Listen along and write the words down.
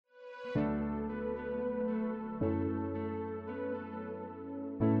Hey,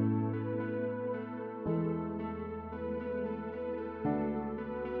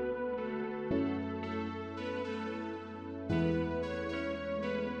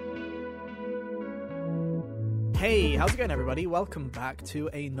 how's it going, everybody? Welcome back to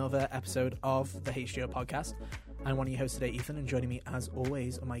another episode of the HGO podcast. I'm one of your hosts today, Ethan, and joining me, as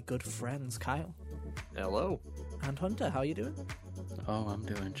always, are my good friends, Kyle. Hello. And Hunter. How are you doing? Oh, I'm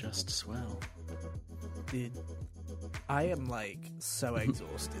doing just swell. Dude, I am, so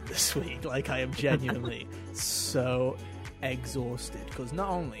exhausted this week. I am genuinely so exhausted, because not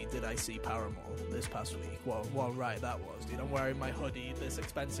only did I see Paramore this past week, well, right, that was, dude. I'm wearing my hoodie, this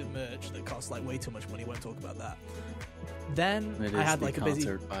expensive merch that costs, way too much money. Won't talk about that. Then I had, a busy...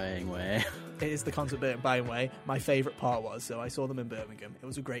 concert buying way. It is the concert buying way. My favourite part was, so I saw them in Birmingham. It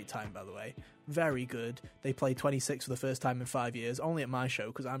was a great time, by the way. Very good. They played 26 for the first time in 5 years, only at my show,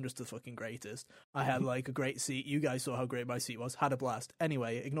 because I'm just the fucking greatest. I had, a great seat. You guys saw how great my seat was. Had a blast.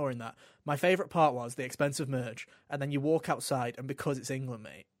 Anyway, ignoring that. My favourite part was the expensive merch, and then you walk outside, and because it's England,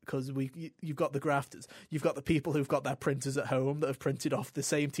 mate, because you've got the grafters, you've got the people who've got their printers at home that have printed off the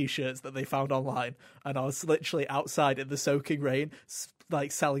same t-shirts that they found online, and I was literally outside in the soaking rain,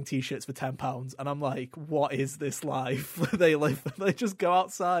 selling t-shirts for £10, and I'm like, what is this life? They just go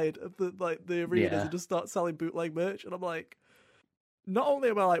outside of the arenas and just start selling bootleg merch, and I'm like, not only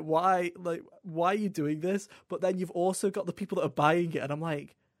am I why are you doing this, but then you've also got the people that are buying it, and I'm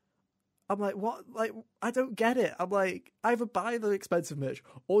like, what? I don't get it. I'm like, either buy the expensive merch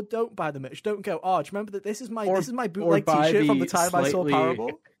or don't buy the merch. Don't go, oh, do you remember that this is my bootleg t-shirt from the time I saw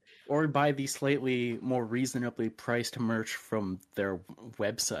Paramore? Or buy the slightly more reasonably priced merch from their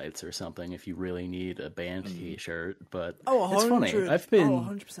websites or something if you really need a band t-shirt. But it's funny.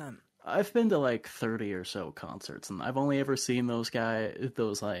 100%. I've been to 30 or so concerts, and I've only ever seen those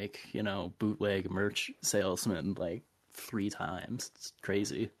bootleg merch salesmen 3 times. It's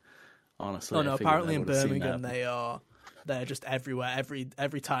crazy. Honestly, oh no! Apparently in Birmingham they're just everywhere.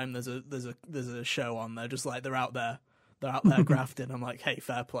 Every time there's a show on, they're just they're out there grafting. I'm like, hey,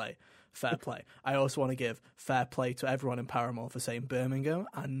 fair play. I also want to give fair play to everyone in Paramore for saying Birmingham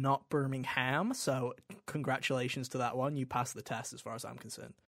and not Birmingham. So congratulations to that one. You passed the test as far as I'm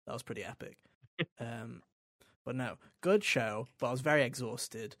concerned. That was pretty epic. But no, good show. But I was very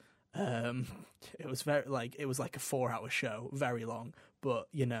exhausted. It was very it was a 4-hour show, very long. But,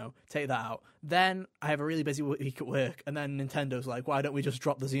 take that out. Then I have a really busy week at work, and then Nintendo's like, why don't we just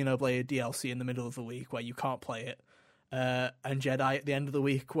drop the Xenoblade DLC in the middle of the week where you can't play it, and Jedi at the end of the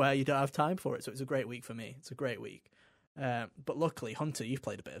week where you don't have time for it. So it's a great week for me. It's a great week. But luckily, Hunter, you've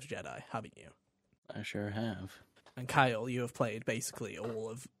played a bit of Jedi, haven't you? I sure have. And Kyle, you have played basically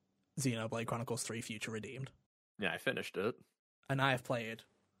all of Xenoblade Chronicles 3 Future Redeemed. Yeah, I finished it. And I have played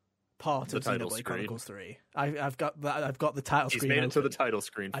part of Xenoblade Chronicles 3. I've got the title screen. He's made it to the title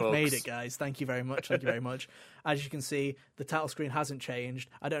screen, folks. I've made it, guys. Thank you very much. Thank you very much. As you can see, the title screen hasn't changed.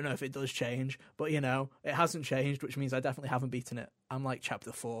 I don't know if it does change, but it hasn't changed, which means I definitely haven't beaten it. I'm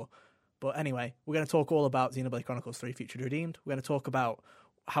chapter 4. But anyway, we're going to talk all about Xenoblade Chronicles 3 Future Redeemed. We're going to talk about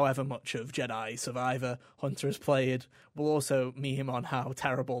however much of Jedi Survivor Hunter has played. We'll also meme on how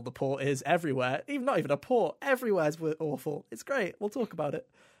terrible the port is everywhere. Not even a port. Everywhere's awful. It's great. We'll talk about it.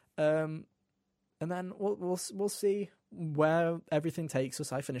 And then we'll see where everything takes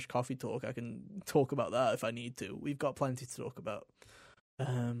us. I finished Coffee Talk. I can talk about that if I need to. We've got plenty to talk about.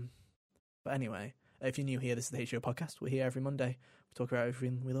 But anyway, if you're new here, this is the HGO podcast. We're here every Monday. We talk about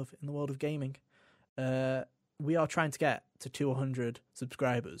everything we love in the world of gaming. We are trying to get to 200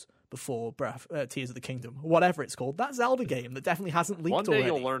 subscribers before Tears of the Kingdom, whatever it's called. That Zelda game that definitely hasn't leaked already. One day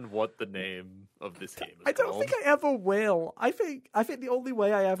you'll learn what the name of this game is I don't think I ever will. I think the only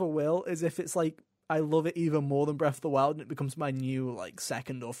way I ever will is if it's I love it even more than Breath of the Wild and it becomes my new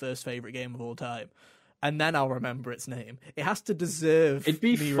second or first favorite game of all time. And then I'll remember its name. It has to deserve. It'd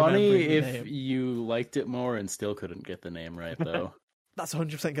be funny if you liked it more and still couldn't get the name right, though. That's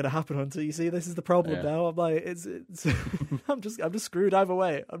 100% going to happen, Hunter. You see, this is the problem now. I'm it's I'm just screwed either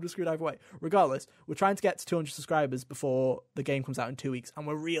way. Regardless, we're trying to get to 200 subscribers before the game comes out in 2 weeks, and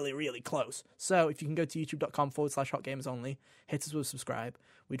we're really, really close. So if you can go to youtube.com/hotgamersonly, hit us with subscribe.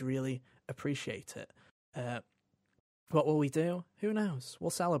 We'd really appreciate it. What will we do? Who knows? We'll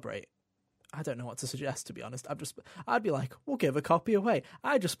celebrate. I don't know what to suggest, to be honest. I'd be like, we'll give a copy away.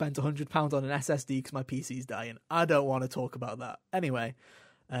 I just spent £100 on an SSD because my PC's dying. I don't want to talk about that. Anyway,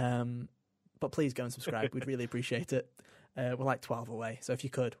 but please go and subscribe. We'd really appreciate it. We're 12 away, so if you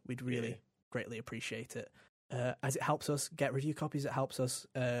could, we'd really greatly appreciate it. As it helps us get review copies, it helps us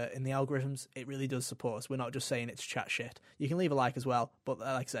in the algorithms. It really does support us. We're not just saying it's chat shit. You can leave a like as well, but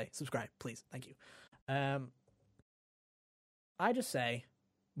like I say, subscribe, please. Thank you. I just say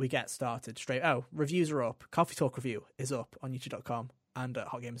we get started straight. Oh, reviews are up. Coffee Talk review is up on youtube.com and at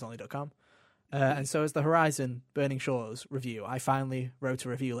hotgamersonly.com. And so is the Horizon Burning Shores review. I finally wrote a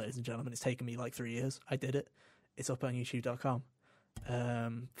review, ladies and gentlemen. It's taken me like 3 years. I did it. It's up on youtube.com.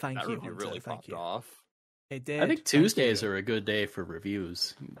 Thank that you, review Hunter. really Thank popped you. off. It did. I think Tuesdays are a good day for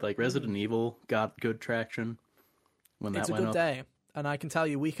reviews. Like Resident Evil got good traction when that went up. It's a good day. And I can tell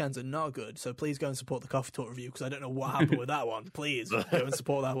you weekends are not good, so please go and support the Coffee Talk review, because I don't know what happened with that one. Please go and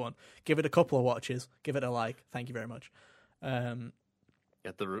support that one. Give it a couple of watches. Give it a like. Thank you very much.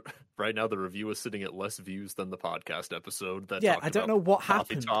 Right now, the review is sitting at less views than the podcast episode. I don't know what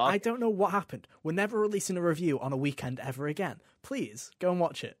happened. I don't know what happened. We're never releasing a review on a weekend ever again. Please go and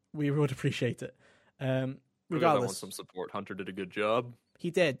watch it. We would appreciate it. Regardless, I want some support. Hunter did a good job. He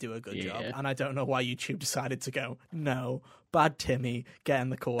did do a good job, and I don't know why YouTube decided to go, no, bad Timmy, get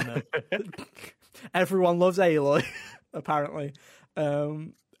in the corner. Everyone loves Aloy, apparently.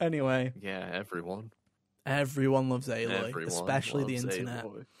 Anyway. Yeah, everyone. Everyone loves Aloy, Everyone especially the loves internet,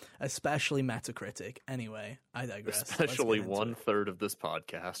 Aloy. Especially Metacritic. Anyway, I digress. Especially 1/3 of this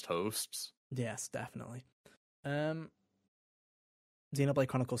podcast hosts. Yes, definitely. Xenoblade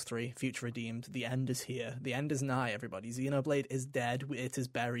Chronicles 3, Future Redeemed. The end is here. The end is nigh, everybody. Xenoblade is dead. It is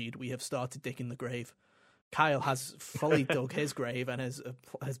buried. We have started digging the grave. Kyle has fully dug his grave and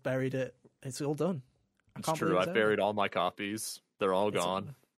has buried it. It's all done. It's true. I've buried all my copies. They're all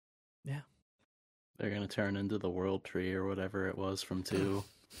gone. Yeah. They're going to turn into the World Tree or whatever it was from 2.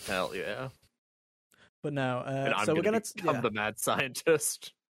 Hell yeah. But no, and I'm so we're going to become the mad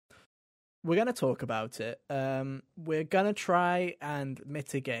scientist. We're going to talk about it. We're going to try and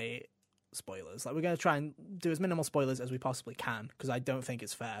mitigate spoilers. Like, we're going to try and do as minimal spoilers as we possibly can, because I don't think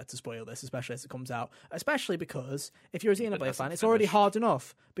it's fair to spoil this, especially as it comes out. Especially because, if you're a Xenoblade fan, it's already hard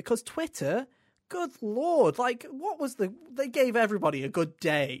enough. Because Twitter, good lord, like, they gave everybody a good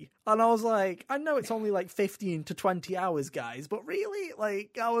day. And I was like, I know it's only like 15 to 20 hours, guys, but really,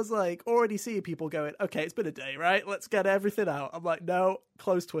 like, I was like, already seeing people going, okay, it's been a day, right? Let's get everything out. I'm like, no,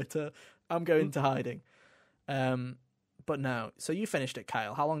 close Twitter. I'm going into hiding. But no. So you finished it,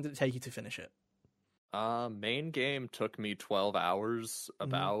 Kyle. How long did it take you to finish it? Main game took me 12 hours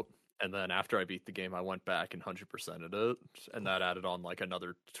about, and then after I beat the game, I went back and 100%ed it, and that added on like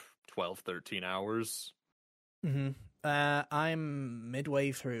another 12, 13 hours. I'm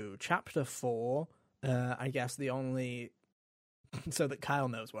midway through chapter 4. I guess the only... so that Kyle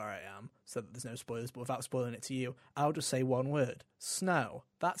knows where I am, so that there's no spoilers, but without spoiling it to you, I'll just say one word. Snow.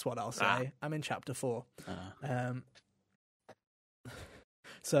 That's what I'll say. I'm in chapter 4.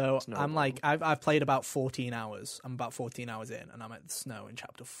 So I'm like, I've played about 14 hours. I'm about 14 hours in, and I'm at the snow in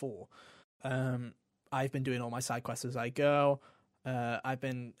chapter 4. I've been doing all my side quests as I go. I've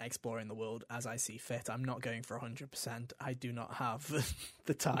been exploring the world as I see fit. I'm not going for 100%. I do not have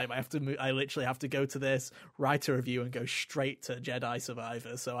the time. I literally have to go to this, write a review, and go straight to Jedi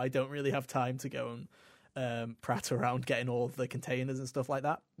Survivor. So I don't really have time to go and prat around getting all of the containers and stuff like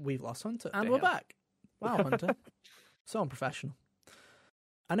that. We've lost Hunter, and we're back. Wow, Hunter, so unprofessional.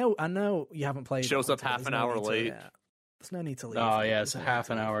 I know you haven't played. Shows up half an hour late. There's no need to leave. Oh, yeah, it's half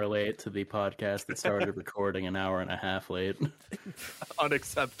an hour late to the podcast that started recording an hour and a half late.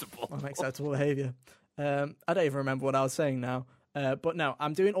 Unacceptable. Unacceptable behavior. I don't even remember what I was saying now. But no,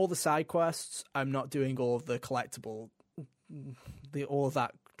 I'm doing all the side quests. I'm not doing all of the collectible, all of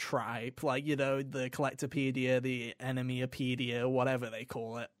that tribe, like, you know, the Collectopedia, the Enemyopedia, whatever they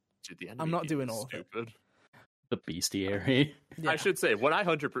call it. Dude, I'm not doing all of it. The bestiary. Yeah. I should say, when I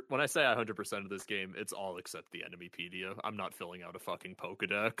say I 100% of this game, it's all except the Enemypedia. I'm not filling out a fucking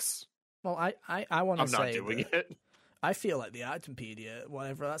Pokedex. Well, I want to say I'm not doing it. I feel like the Itempedia,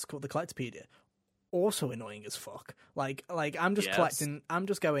 whatever that's called, the Collectopedia, also annoying as fuck. Like I'm just collecting. I'm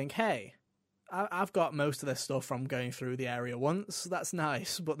just going, hey, I've got most of this stuff from going through the area once. That's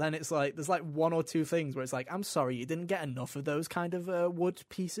nice. But then it's like, there's like one or two things where it's like, I'm sorry, you didn't get enough of those kind of wood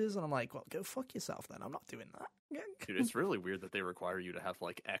pieces. And I'm like, well, go fuck yourself then. I'm not doing that. Dude, it's really weird that they require you to have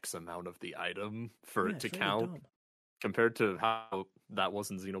like X amount of the item for it to count. Really compared to how that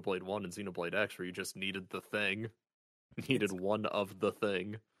was in Xenoblade 1 and Xenoblade X, where you just needed the thing. Needed one of the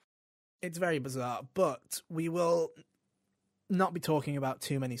thing. It's very bizarre, but we will not be talking about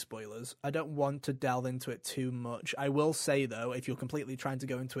too many spoilers. I don't want to delve into it too much. I will say, though, if you're completely trying to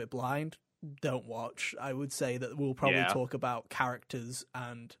go into it blind, don't watch. I would say that we'll probably talk about characters,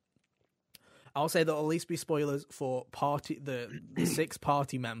 and I'll say there'll at least be spoilers for the 6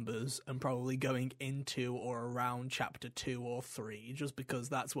 party members, and probably going into or around chapter 2 or 3, just because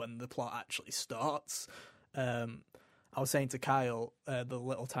that's when the plot actually starts. I was saying to Kyle, the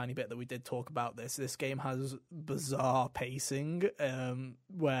little tiny bit that we did talk about this game has bizarre pacing,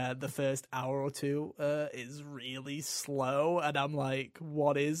 where the first hour or two is really slow, and I'm like,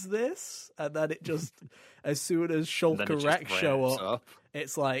 what is this? And then it just, as soon as Shulk and Rex show up,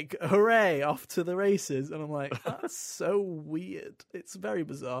 it's like, hooray, off to the races. And I'm like, that's so weird. It's very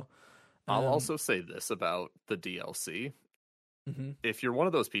bizarre. I'll also say this about the DLC. Mm-hmm. If you're one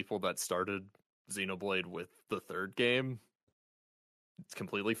of those people that started Xenoblade with the third game, it's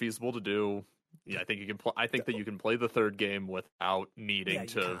completely feasible to do. Yeah, I think you can. I think that you can play the third game without needing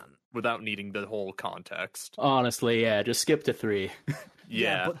without needing the whole context. Honestly, yeah, just skip to 3.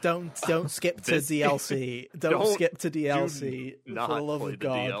 Yeah, but don't skip to DLC. Don't skip to DLC. Not for the love play of the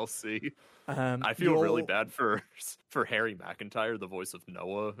God. DLC. I feel really bad for Harry McIntyre, the voice of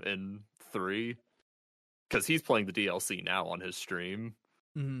Noah in 3, because he's playing the DLC now on his stream.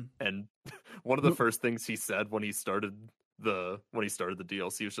 Mm-hmm. And one of the first things he said when he started the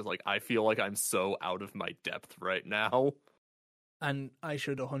DLC was just like, I feel like I'm so out of my depth right now. And I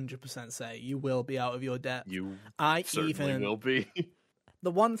should 100% say you will be out of your depth. You certainly will be.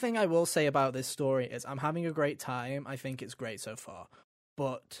 The one thing I will say about this story is I'm having a great time. I think it's great so far.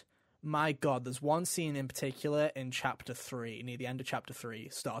 But my God, there's one scene in particular in chapter 3, near the end of chapter 3,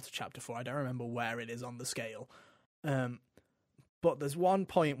 start of chapter 4. I don't remember where it is on the scale. But there's one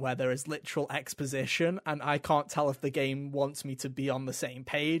point where there is literal exposition, and I can't tell if the game wants me to be on the same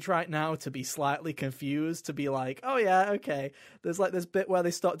page right now, to be slightly confused, to be like, oh yeah, okay. There's like this bit where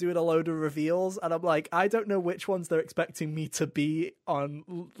they start doing a load of reveals, and I'm like, I don't know which ones they're expecting me to be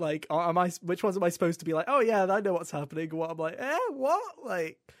on. Like, which ones am I supposed to be like, oh yeah, I know what's happening. What I'm like, what?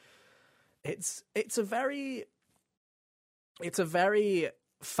 Like, it's a very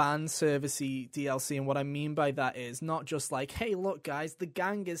fan servicey DLC, and what I mean by that is not just like, hey look guys, the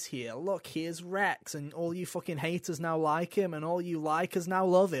gang is here, look, here's Rex, and all you fucking haters now like him, and all you likers now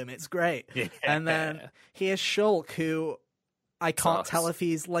love him, it's great. Yeah. And then here's Shulk, who I can't tell if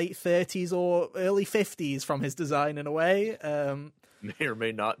he's late 30s or early 50s from his design in a way. May or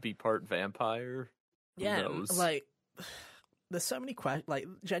may not be part vampire. Who knows? Like, there's so many questions, like,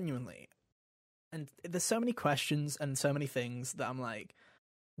 genuinely, and there's so many questions and so many things that I'm like,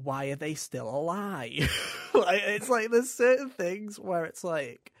 why are they still alive? Like, it's like, there's certain things where it's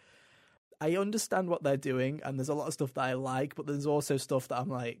like, I understand what they're doing, and there's a lot of stuff that I like, but there's also stuff that I'm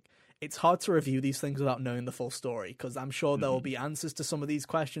like, it's hard to review these things without knowing the full story, because I'm sure there will be answers to some of these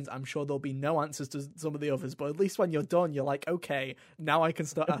questions, I'm sure there'll be no answers to some of the others, but at least when you're done, you're like, okay, now I can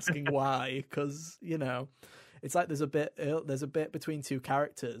start asking why, because, you know, it's like there's a bit between two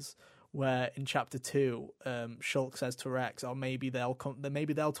characters where in chapter 2, Shulk says to Rex, "Oh, maybe they'll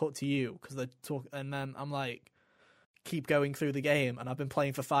talk to you," because they talk. And then I'm like, keep going through the game, and I've been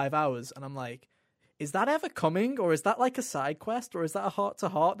playing for 5 hours, and I'm like, is that ever coming, or is that like a side quest, or is that a heart to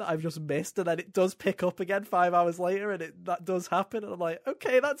heart that I've just missed? And then it does pick up again 5 hours later, and that does happen, and I'm like,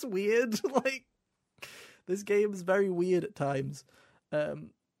 okay, that's weird. Like, this game is very weird at times,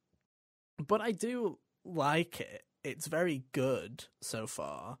 but I do like it. It's very good so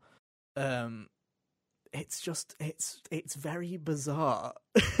far. It's just it's very bizarre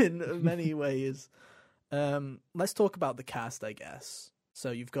in many ways. Let's talk about the cast, I guess.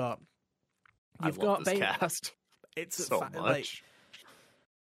 So you've got this cast. It's so much.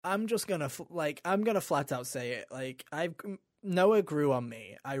 Like, I'm gonna flat out say it. Like, Noah grew on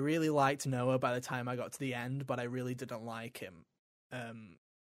me. I really liked Noah by the time I got to the end, but I really didn't like him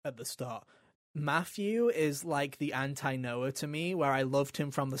at the start. Matthew is like the anti-Noah to me, where I loved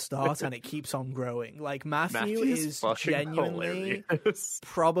him from the start and it keeps on growing. Like, Matthew is genuinely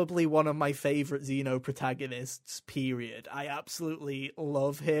probably one of my favorite Xeno protagonists, period. I absolutely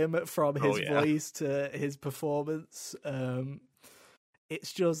love him, from his voice to his performance.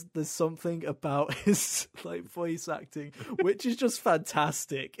 It's just, there's something about his like voice acting which is just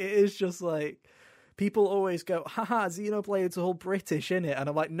fantastic. It is just like, people always go, haha, Xenoblade's all British, innit? And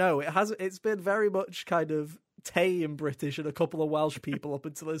I'm like, no, it hasn't. It's been very much kind of tame British and a couple of Welsh people up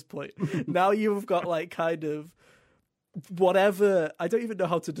until this point. Now you've got like kind of whatever. I don't even know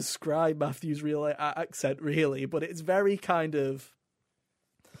how to describe Matthew's real accent, really, but it's very kind of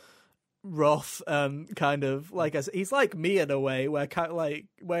rough and kind of like, he's like me in a way, where like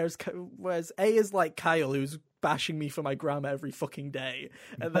whereas A is like Kyle, who's bashing me for my grammar every fucking day,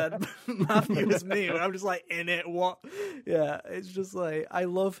 and then Matthew is me, and I'm just like, in it, what? Yeah, it's just like, I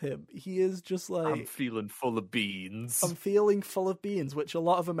love him. He is just like, I'm feeling full of beans, which a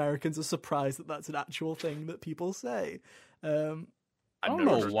lot of Americans are surprised that that's an actual thing that people say. I don't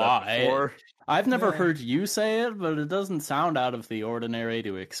know why. I've never heard you say it, but it doesn't sound out of the ordinary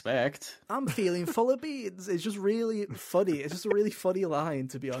to expect. I'm feeling full of beans. It's just really funny. It's just a really funny line,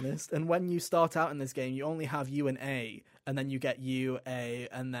 to be honest. And when you start out in this game, you only have you and A, and then you get you, A,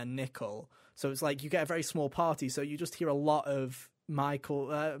 and then Nickel. So it's like you get a very small party, so you just hear a lot of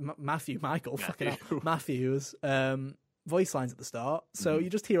Matthew's voice lines at the start. So you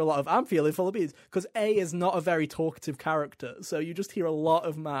just hear a lot of, I'm feeling full of beans, because A is not a very talkative character. So you just hear a lot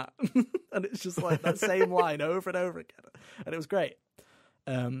of Matt. And it's just like that same line over and over again. And it was great.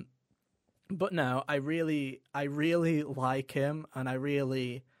 But no, I really like him, and I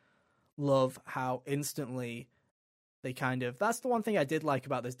really love how instantly they kind of, that's the one thing I did like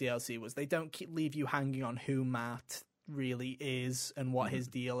about this DLC, was they don't leave you hanging on who Matt really is and what his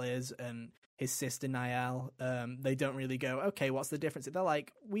deal is, and his sister Niall. They don't really go, okay, what's the difference? They're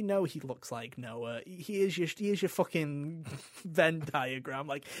like, we know he looks like Noah. He is your fucking Venn diagram.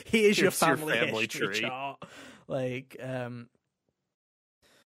 Like, he is your family history chart. Like,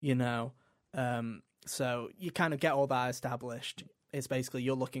 so you kind of get all that established. It's basically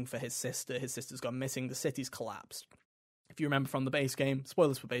you're looking for his sister. His sister's gone missing. The city's collapsed. If you remember from the base game,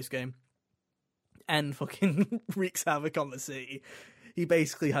 spoilers for base game, N fucking wreaks havoc on the city. He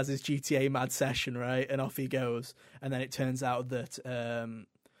basically has his GTA mad session, right? And off he goes. And then it turns out that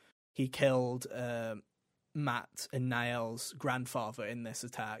he killed Matt and Niall's grandfather in this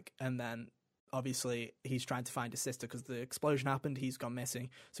attack. And then, obviously, he's trying to find his sister because the explosion happened. He's gone missing.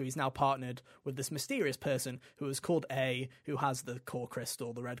 So he's now partnered with this mysterious person who is called A, who has the core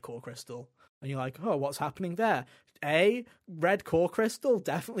crystal, the red core crystal. And you're like, oh, what's happening there? A, red core crystal?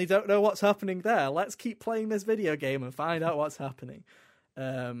 Definitely don't know what's happening there. Let's keep playing this video game and find out what's happening.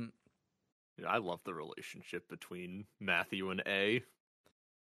 I love the relationship between Matthew and A.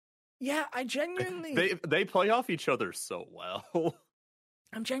 Yeah, I genuinely... They play off each other so well.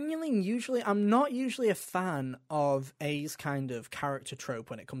 I'm not usually a fan of A's kind of character trope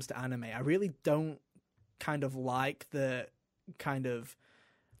when it comes to anime. I really don't kind of like the kind of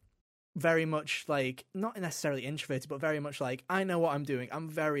very much like, not necessarily introverted, but very much like, I know what I'm doing. I'm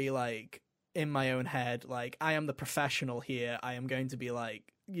very like in my own head. Like, I am the professional here. I am going to be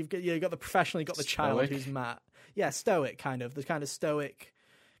like, you've got the professional, you've got the child who's Matt. Yeah, stoic kind of, the kind of stoic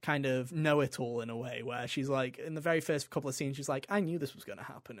kind of know-it-all in a way, where she's like, in the very first couple of scenes, she's like, I knew this was going to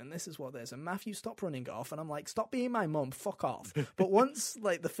happen, and this is what it is, and Matthew, stop running off, and I'm like, stop being my mum, fuck off. But once,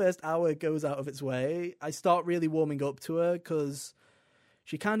 like, the first hour goes out of its way, I start really warming up to her, because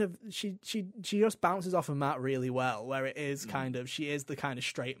she kind of, she just bounces off of Matt really well, where it is kind of, she is the kind of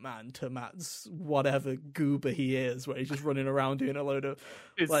straight man to Matt's whatever goober he is, where he's just running around doing a load of,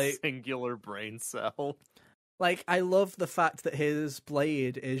 his like, singular brain cell. Like, I love the fact that his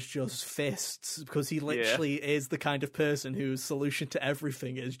blade is just fists, because he literally is the kind of person whose solution to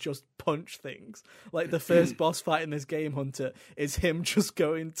everything is just punch things. Like, the first boss fight in this game, Hunter, is him just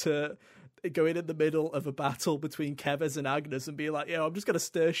going in the middle of a battle between Kevez and Agnes and be like, yo, I'm just going to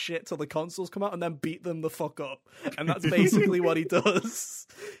stir shit till the consoles come out and then beat them the fuck up. And that's basically what he does.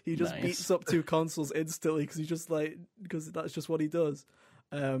 He just beats up two consoles instantly, because that's just what he does.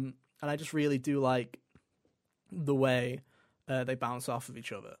 And I just really do like the way they bounce off of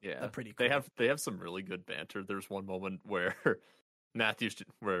each other. Yeah, they're pretty cool. They have some really good banter. There's one moment where Matthew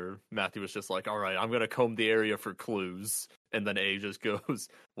was just like, all right, I'm gonna comb the area for clues, and then A just goes,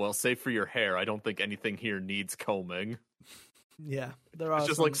 well, save for your hair, I don't think anything here needs combing. Yeah, there are it's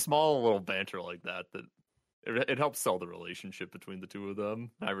just like small little banter like that it helps sell the relationship between the two of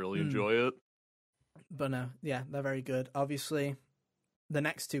them. I really enjoy it. But no, yeah, they're very good. Obviously, the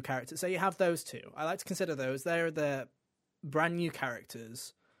next two characters, so you have those two. I like to consider those. They're the brand new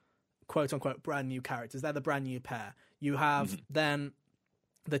characters, quote unquote brand new characters. They're the brand new pair. You have then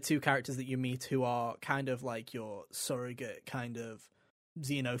the two characters that you meet who are kind of like your surrogate kind of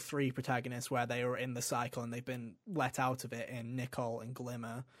Xeno 3 protagonists, where they were in the cycle and they've been let out of it, in Nicole and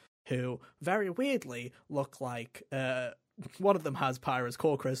Glimmer, who very weirdly look like one of them has Pyra's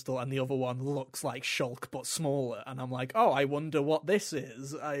core crystal and the other one looks like Shulk but smaller, and I'm like, oh, I wonder what this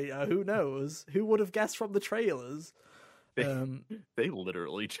is. Who knows? Who would have guessed from the trailers? They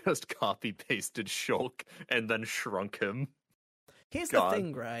literally just copy pasted Shulk and then shrunk him. Here's the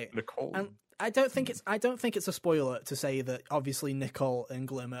thing, right? Nicole. And I don't think it's a spoiler to say that obviously Nicole and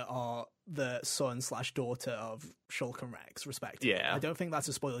Glimmer are the son/daughter of Shulk and Rex, respectively. Yeah. I don't think that's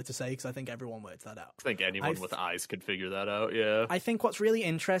a spoiler to say, because I think everyone worked that out. I think anyone with eyes could figure that out, yeah. I think what's really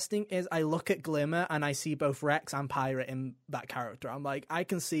interesting is I look at Glimmer and I see both Rex and Pyra in that character. I'm like, I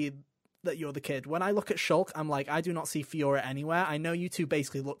can see that you're the kid. When I look at Shulk, I'm like, I do not see Fiora anywhere. I know you two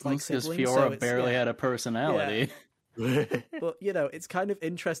basically look like siblings. Because Fiora barely had a personality. Yeah. But, it's kind of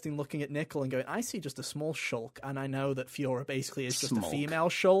interesting looking at Nickel and going, I see just a small Shulk, and I know that Fiora basically is just a female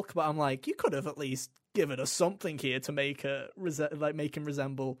Shulk, but I'm like, you could have at least given us something here to make him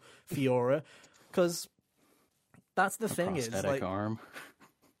resemble Fiora, because that's the thing is, like... arm.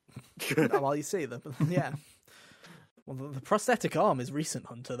 Well, you see them, yeah. Well, the prosthetic arm is recent,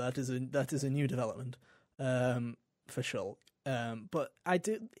 Hunter. That is a new development for Shulk. But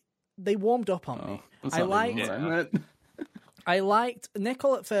they warmed up on me. I liked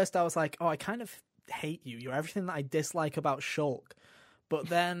Nickel at first. I was like, oh, I kind of hate you. You're everything that I dislike about Shulk. But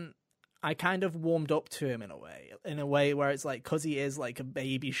then I kind of warmed up to him in a way where it's like, because he is like a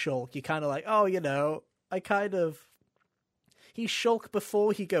baby Shulk, you're kind of like, oh, he's Shulk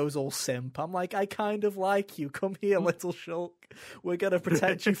before he goes all simp. I'm like, I kind of like you. Come here, little Shulk. We're going to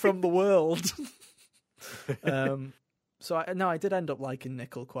protect you from the world. So I did end up liking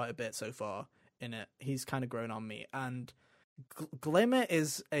Nickel quite a bit so far in it. He's kind of grown on me. And Glimmer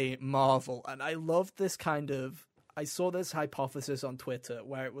is a marvel. And I love this I saw this hypothesis on Twitter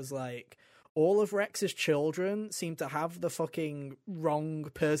where it was like, all of Rex's children seem to have the fucking wrong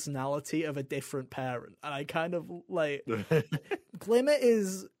personality of a different parent. And I kind of like... Glimmer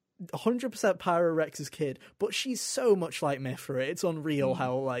is 100% Pyro Rex's kid, but she's so much like Mythra. It's unreal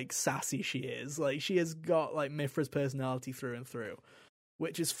how, like, sassy she is. Like, she has got, like, Mythra's personality through and through.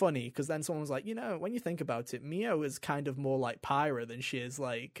 Which is funny, because then someone was like, when you think about it, Mio is kind of more like Pyra than she is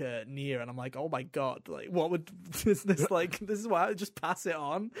like Nia, and I'm like, oh my god, like, what would this like? This is why I just pass it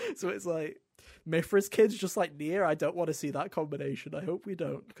on. So it's like Mythra's kid's just like Nia. I don't want to see that combination. I hope we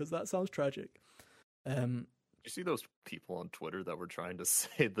don't, because that sounds tragic. You see those people on Twitter that were trying to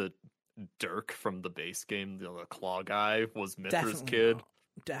say that Dirk from the base game, the claw guy, was Mythra's kid? Not.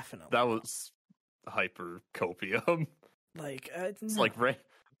 Definitely, that was hyper copium. Like, it's like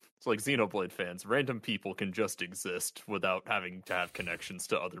Xenoblade fans. Random people can just exist without having to have connections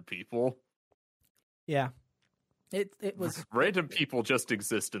to other people. Yeah, it was random people just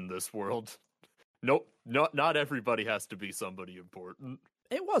exist in this world. Nope, not everybody has to be somebody important.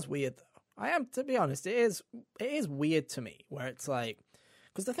 It was weird though. To be honest, it is weird to me where it's like,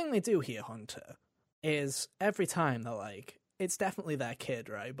 because the thing they do here, Hunter, is every time they're like, it's definitely their kid,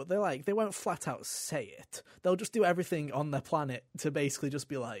 right? But they're like, they won't flat out say it. They'll just do everything on their planet to basically just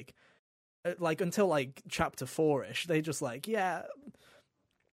be like until like chapter 4-ish, they just like, yeah,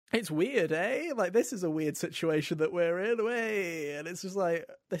 it's weird, eh? Like, this is a weird situation that we're in, way. And it's just like,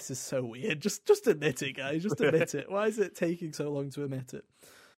 this is so weird. Just admit it, guys. Just admit it. Why is it taking so long to admit it?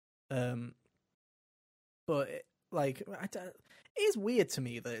 But it is weird to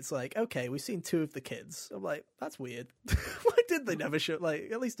me that it's like, okay, we've seen 2 of the kids. I'm like, that's weird. Why did they never show, like,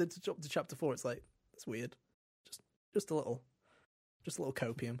 at least to chapter 4, it's like, that's weird. Just a little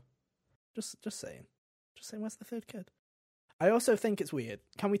copium. Just saying, where's the 3rd kid? I also think it's weird.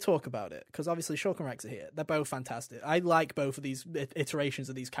 Can we talk about it? Because obviously Shulk and Rex are here. They're both fantastic. I like both of these iterations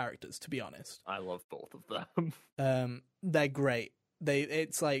of these characters, to be honest. I love both of them. They're great.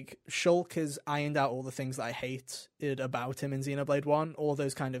 It's like Shulk has ironed out all the things that I hated about him in Xenoblade 1. All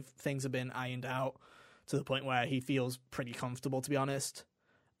those kind of things have been ironed out to the point where he feels pretty comfortable, to be honest,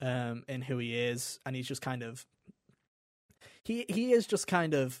 in who he is. And he's just kind of... He is just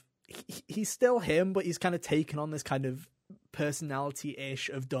kind of... He's still him, but he's kind of taken on this kind of personality-ish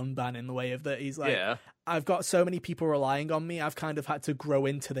of Dunban in the way of that he's like, yeah, I've got so many people relying on me, I've kind of had to grow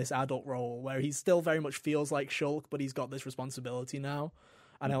into this adult role where he still very much feels like Shulk, but he's got this responsibility now,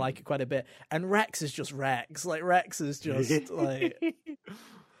 and I like it quite a bit. And Rex is just Rex. Like, Rex is just like...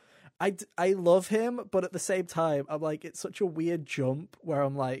 I love him, but at the same time, I'm like, it's such a weird jump where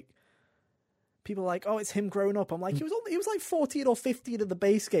I'm like, people are like, oh, it's him grown up. I'm like, he was like 14 or 15 in the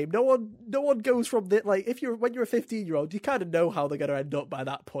base game. No one goes from the, like, when you're a 15-year-old, you kind of know how they're going to end up by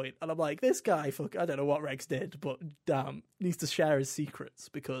that point. And I'm like, this guy, I don't know what Rex did, but damn, needs to share his secrets,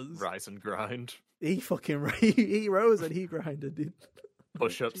 because rise and grind. He rose and he grinded, dude.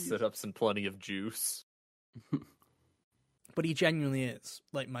 Push-ups, sit-ups, and plenty of juice. But he genuinely is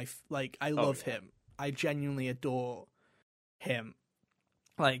I love him. I genuinely adore him.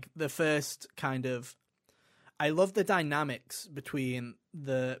 Like, the first kind of... I love the dynamics between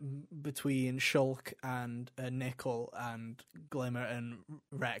Shulk and Nickel and Glimmer and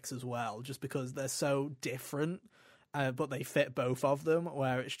Rex as well, just because they're so different, but they fit both of them,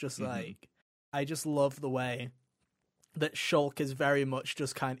 where it's just like... I just love the way that Shulk is very much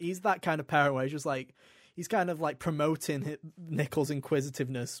just he's that kind of parent where he's just like... He's kind of like promoting Nickel's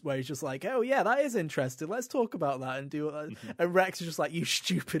inquisitiveness, where he's just like, "Oh yeah, that is interesting. Let's talk about that and do it." And Rex is just like, "You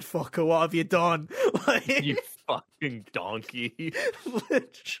stupid fucker, what have you done?" Like, you fucking donkey.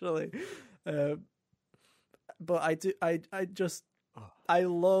 Literally. but I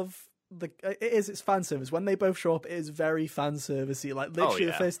love it's fan service. When they both show up, it is very fan servicey. Like literally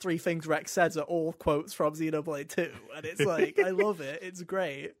the first 3 things Rex says are all quotes from Xenoblade 2, and it's like I love it. It's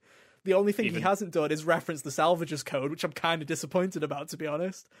great. The only thing he hasn't done is reference the salvagers code, which I'm kind of disappointed about, to be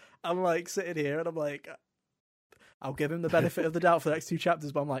honest. I'm like sitting here and I'm like, I'll give him the benefit of the doubt for the next 2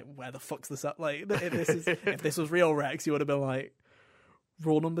 chapters, but I'm like, where the fuck's this at? Like, if this was real Rex, you would have been like,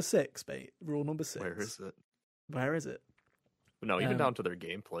 rule number 6, mate. Rule number 6. Where is it? No, even down to their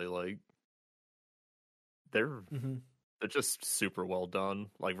gameplay, like they're just super well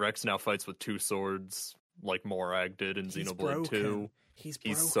done. Like Rex now fights with 2 swords, like Morag did in Xenoblade 2.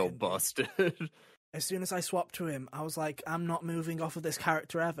 He's so busted. As soon as I swapped to him, I was like, I'm not moving off of this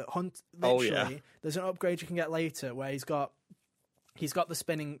character ever. Literally, there's an upgrade you can get later where he's got the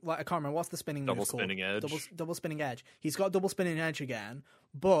spinning, like I can't remember what's the spinning double spinning edge. Double spinning edge. He's got double spinning edge again,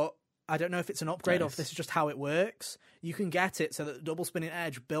 but I don't know if it's an upgrade or if this is just how it works. You can get it so that the double spinning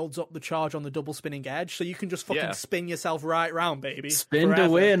edge builds up the charge on the double spinning edge, so you can just fucking spin yourself right round, baby. Spin forever. To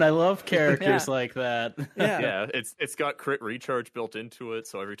win. I love characters like that. Yeah, it's got crit recharge built into it,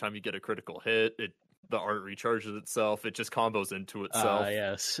 so every time you get a critical hit, the art recharges itself. It just combos into itself.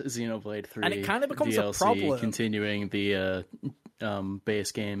 Yes, Xenoblade 3, and it kind of becomes DLC, a problem. Continuing the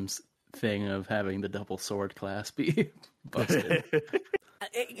base game's thing of having the double sword class be busted.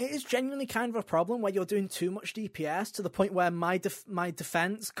 It is genuinely kind of a problem where you're doing too much DPS to the point where my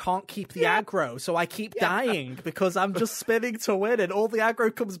defense can't keep the aggro, so I keep dying because I'm just spinning to win, and all the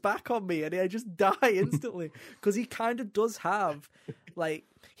aggro comes back on me, and I just die instantly. Because he kind of does have that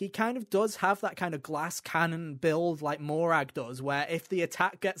kind of glass cannon build like Morag does, where if the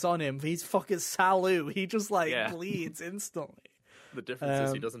attack gets on him, he's fucking Salu. He just bleeds instantly. The difference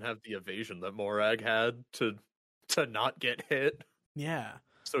is he doesn't have the evasion that Morag had to not get hit. Yeah.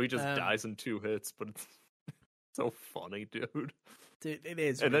 So he just dies in 2 hits, but it's so funny, dude. Dude, it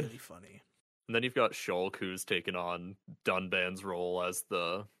is really funny. And then you've got Shulk, who's taken on Dunban's role as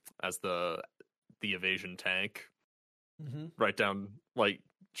the evasion tank. Mm-hmm. Right down, like,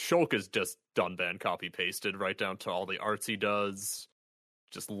 Shulk is just Dunban copy-pasted right down to all the arts he does.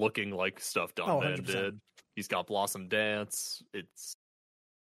 Just looking like stuff Dunban did. He's got Blossom Dance.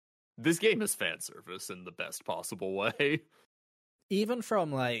 This game is fan service in the best possible way. Even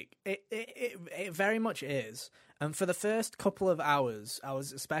from, like, it very much is. And for the first couple of hours, I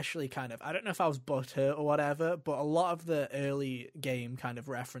was especially kind of, I don't know if I was butthurt or whatever, but a lot of the early game kind of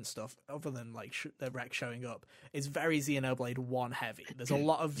reference stuff, other than, like, the Rex showing up, is very Xenoblade 1 heavy. There's a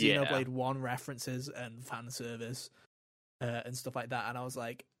lot of Xenoblade 1 references and fan service and stuff like that. And I was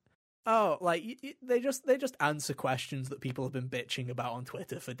like, oh, like, they just answer questions that people have been bitching about on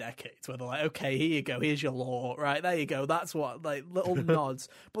Twitter for decades, where they're like, okay, here you go, here's your lore, right, there you go, that's what, like, little nods.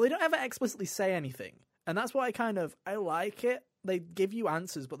 But they don't ever explicitly say anything. And that's why I like it. They give you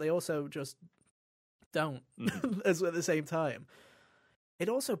answers, but they also just don't, as at the same time. It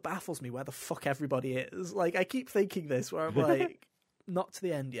also baffles me where the fuck everybody is. Like, I keep thinking this, where I'm like, not to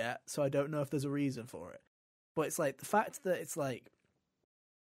the end yet, so I don't know if there's a reason for it. But it's like, the fact that it's like,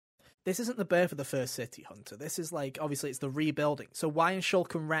 this isn't the birth of the first city, Hunter. This is, like, obviously it's the rebuilding. So why is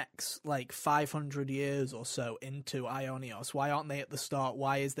Shulk and Rex, like, 500 years or so into Ionios? Why aren't they at the start?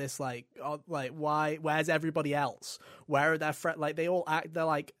 Why is this, like, why, where's everybody else? Where are their friends? Like, they all act, they're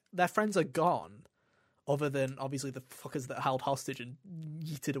like, their friends are gone, other than, obviously, the fuckers that held hostage and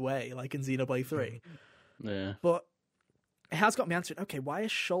yeeted away, like in Xenoblade 3. Yeah. But it has got me answering, okay, why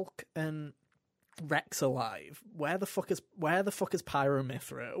is Shulk and Rex alive? Where the fuck is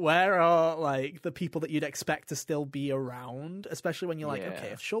Pyromithra? Where are, like, the people that you'd expect to still be around? Especially when you're like, okay,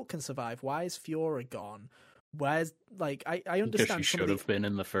 if Shulk can survive, why is Fiora gone? Where's, like, I understand because she should have been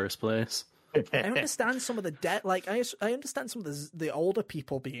in the first place. I understand some of the like, I understand some of the older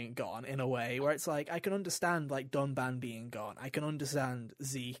people being gone in a way where it's like, I can understand, like, Dunban being gone. I can understand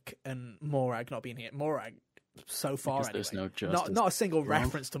Zeke and Morag not being here. Morag, so far, anyway. There's no justice. Not a single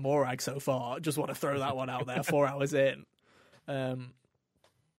reference to Morag so far. Just want to throw that one out there 4 hours in.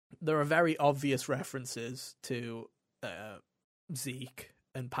 There are very obvious references to Zeke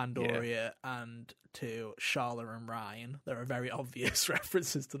and Pandoria and to Sharla and Ryan. There are very obvious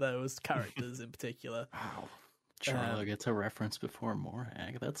references to those characters in particular. Wow. Sharla gets a reference before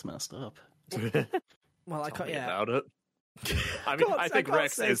Morag. That's messed up. Well, I can't. About it. I mean, I think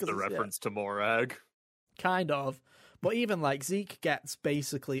Rex is the reference to Morag. Kind of. But even, like, Zeke gets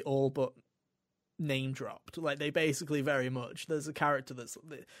basically all but name dropped. Like, they basically very much, there's a character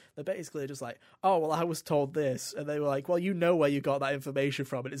they're basically just like, oh, well, I was told this. And they were like, well, you know where you got that information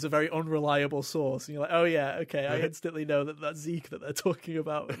from. And it's a very unreliable source. And you're like, oh, yeah, okay, I instantly know that that's Zeke that they're talking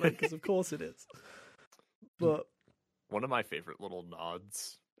about. Like, because of course it is. But one of my favorite little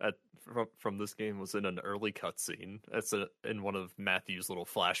nods from this game was in an early cutscene. It's in one of Matthew's little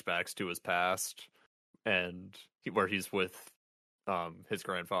flashbacks to his past, and where he's with his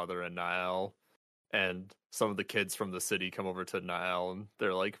grandfather and Niall, and some of the kids from the city come over to Niall, and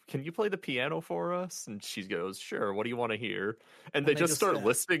they're like, "Can you play the piano for us?" And she goes, "Sure. What do you want to hear?" And they just start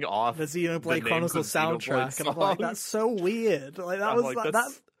listing off the Xenoblade Chronicles soundtrack, and I'm like, "That's so weird." Like that was like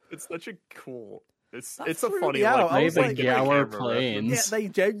that. It's such a cool. It's a really funny out. like Gower Plains. Yeah, they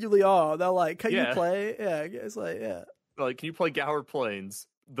genuinely are. They're like, "Can you play?" Yeah, it's like, yeah. Like, can you play Gower Plains?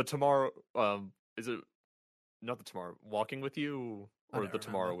 The Tomorrow, is it not the Tomorrow? Walking with You or the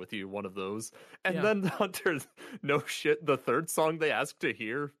Tomorrow with You? One of those. And then Hunter, no shit. The third song they asked to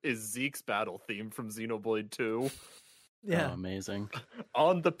hear is Zeke's battle theme from Xenoblade 2. Yeah, amazing.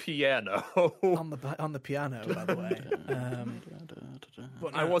 On the piano. on the piano, by the way.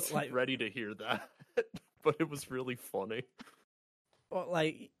 But I wasn't ready to hear that, but it was really funny. But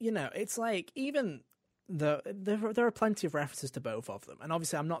it's like even there are plenty of references to both of them, and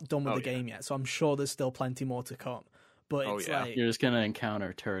obviously I'm not done with the game yet, so I'm sure there's still plenty more to come. But it's like you're just gonna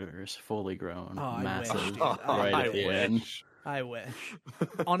encounter turtles fully grown, massive, right at the end. I wish.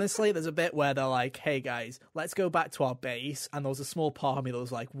 Honestly, there's a bit where they're like, "Hey guys, let's go back to our base," and there was a small part of me that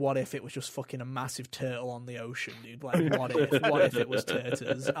was like, "What if it was just fucking a massive turtle on the ocean, dude? Like, what if it was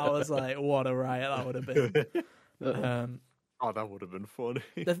turtles?" I was like, "What a riot that would have been." That would have been funny.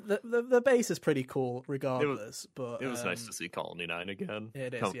 The base is pretty cool, regardless. But it was nice to see Colony 9 again.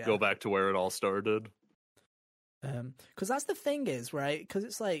 It is. Go back to where it all started. Because that's the thing is, right? Because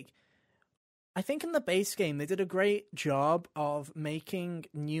it's like, I think in the base game they did a great job of making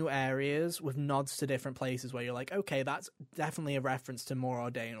new areas with nods to different places where you're like, okay, that's definitely a reference to More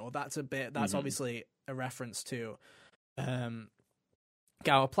Ordain, or that's obviously a reference to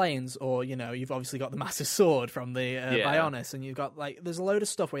Gower Plains, or you've obviously got the massive sword from the Bionis, and you've got there's a load of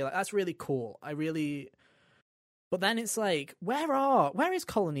stuff where you're like, that's really cool. But then it's like, where is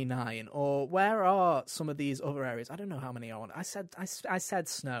Colony 9, or where are some of these other areas? I don't know how many I want. I said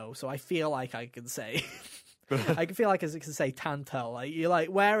snow, so I feel like I can say I can say Tantal. Like, you're like,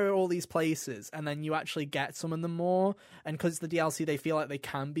 where are all these places? And then you actually get some of them more, and because the DLC, they feel like they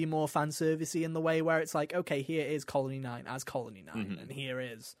can be more fan servicey in the way where it's like, okay, here is Colony 9 as Colony 9, and here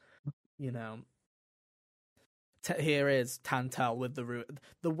is, here is Tantal with the root.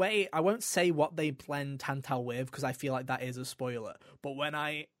 The way, I won't say what they blend Tantal with, because I feel like that is a spoiler, but when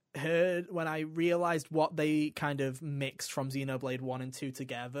I realized what they kind of mixed from Xenoblade 1 and 2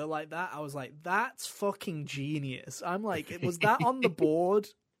 together like that, I was like, that's fucking genius. I'm like, was that on the board?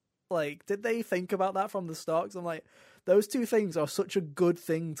 Like, did they think about that from the start? 'Cause I'm like, those two things are such a good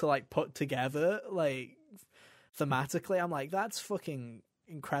thing to put together, thematically. I'm like, that's fucking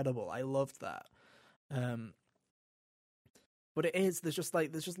incredible. I loved that. But there's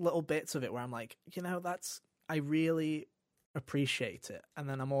just little bits of it where I'm like, I really appreciate it. And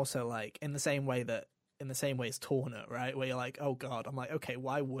then I'm also like, in the same way as Torna, right? Where you're like, oh god, I'm like, okay,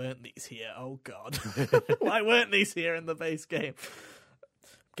 why weren't these here? Oh god. Why weren't these here in the base game?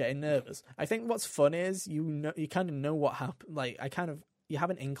 Getting nervous. I think what's fun is, you kind of know what happened. You have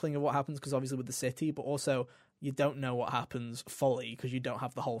an inkling of what happens, because obviously with the city, but also you don't know what happens fully because you don't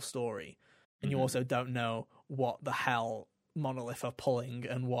have the whole story. And you also don't know what the hell Monolith are pulling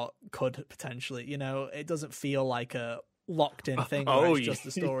and what could potentially, it doesn't feel like a locked in thing where it's just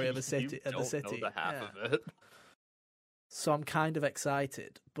the story of the city. Know the half of it. So I'm kind of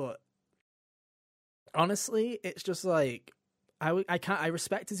excited, but honestly, it's just like, I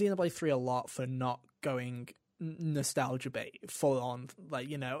respected Xenoblade 3 a lot for not going nostalgia bait full on,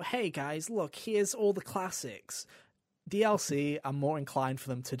 hey guys, look, here's all the classics. DLC, I'm more inclined for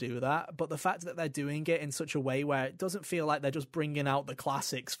them to do that, but the fact that they're doing it in such a way where it doesn't feel like they're just bringing out the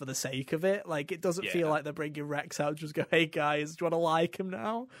classics for the sake of it, it doesn't feel like they're bringing Rex out just go, hey guys, do you want to like him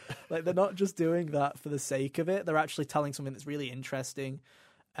now? They're not just doing that for the sake of it. They're actually telling something that's really interesting,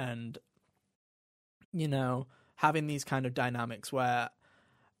 and having these kind of dynamics where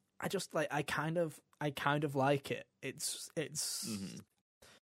I just I kind of like it. It's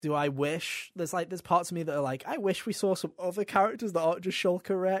Do I wish there's parts of me that are like, I wish we saw some other characters that aren't just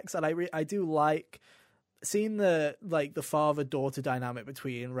Shulker Rex, and I do like seeing the father-daughter dynamic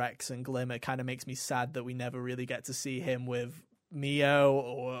between Rex and Glimmer. Kind of makes me sad that we never really get to see him with Mio,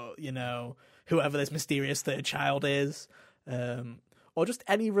 or whoever this mysterious third child is, or just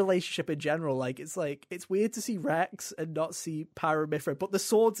any relationship in general. It's weird to see Rex and not see Pyra Mythra, but the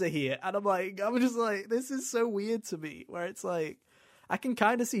swords are here, and I'm just like, this is so weird to me, where it's like, I can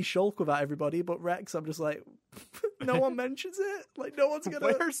kind of see Shulk without everybody, but Rex, I'm just like, no one mentions it. No one's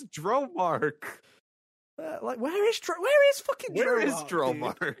gonna. Where's Dromark? Like, where is fucking Where Dromark? is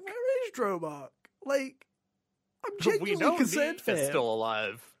Dromark? Where is Dromark? Like, I'm genuinely we know concerned for him. Still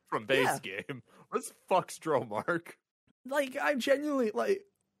alive from base game. Where the fuck's Dromark? Like, I'm genuinely like,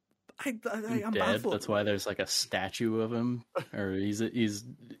 I'm dead. baffled. That's why there's like a statue of him, or he's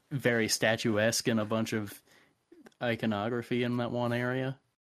very statuesque in a bunch of iconography in that one area.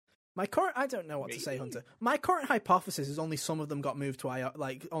 I don't know what to say, Hunter. My current hypothesis is only some of them got moved to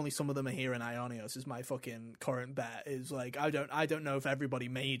only some of them are here in Ionios. Is my fucking current bet. Is like I don't know if everybody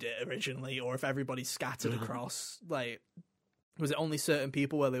made it originally or if everybody scattered across. Like, was it only certain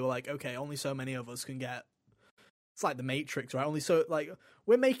people where they were like, okay, only so many of us can get. It's like the Matrix, right? Only so like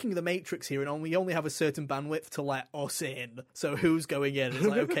we're making the Matrix here, and we only have a certain bandwidth to let us in. So who's going in? It's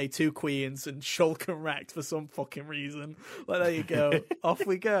like, okay, 2 queens and Shulk and Rex for some fucking reason. Like, there you go. Off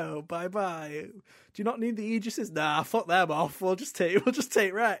we go. Bye bye. Do you not need the Aegises? Nah, fuck them off. We'll just take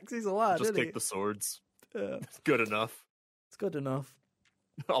Rex. He's a lad. Just take the swords. Yeah. It's good enough. It's good enough.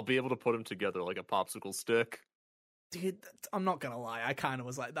 I'll be able to put them together like a popsicle stick. Dude, I'm not gonna lie, I kind of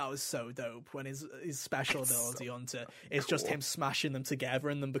was like, that was so dope when his special ability Hunter is just him smashing them together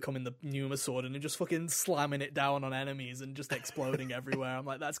and then becoming the Pneuma Sword and then just fucking slamming it down on enemies and just exploding everywhere. I'm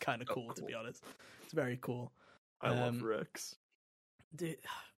like, that's kind of cool, to be honest. It's very cool. I love Rex. Dude,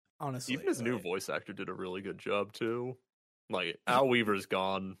 honestly. Even his new voice actor did a really good job, too. Like, Al Weaver's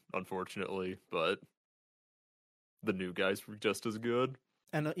gone, unfortunately, but the new guys were just as good.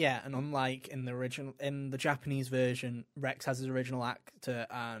 And and unlike in the Japanese version, Rex has his original actor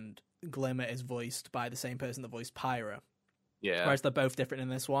and Glimmer is voiced by the same person that voiced Pyra. Yeah. Whereas they're both different in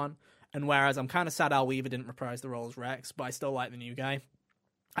this one. And whereas I'm kind of sad Al Weaver didn't reprise the role as Rex, but I still like the new guy.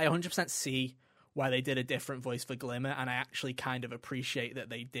 I 100% see why they did a different voice for Glimmer, and I actually kind of appreciate that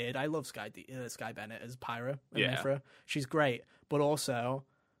they did. I love Sky Bennett as Pyra and Mithra. She's great, but also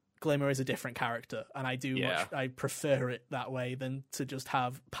Glimmer is a different character, and I prefer it that way than to just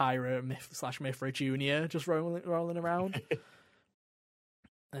have Pyra / Mithra Jr. just rolling around.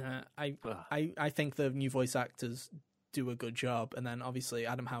 I think the new voice actors do a good job, and then obviously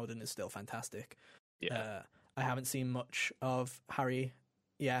Adam Howden is still fantastic. Yeah. I haven't seen much of Harry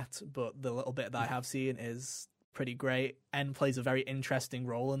yet, but the little bit that I have seen is pretty great. N plays a very interesting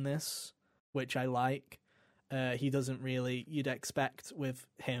role in this, which I like. He doesn't really, you'd expect with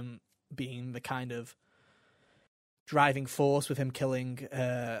him being the kind of driving force with him killing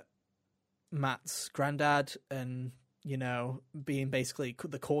Matt's granddad and, you know, being basically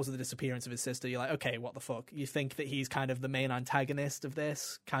the cause of the disappearance of his sister. You're like, okay, what the fuck? You think that he's kind of the main antagonist of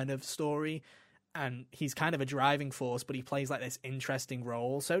this kind of story, and he's kind of a driving force, but he plays like this interesting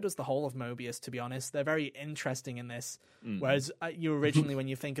role. So does the whole of Mobius, to be honest. They're very interesting in this. Whereas you originally, when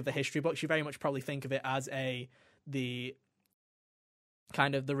you think of the history books, you very much probably think of it as the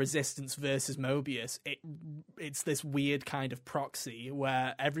kind of the Resistance versus Mobius. It's this weird kind of proxy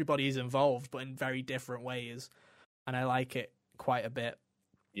where everybody is involved, but in very different ways. And I like it quite a bit.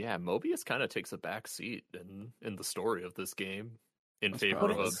 Yeah, Mobius kind of takes a back seat in the story of this game. In favor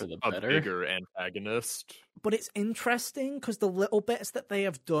of a bigger antagonist. But it's interesting because the little bits that they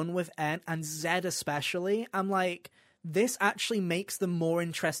have done with N and Zed especially, I'm like, this actually makes them more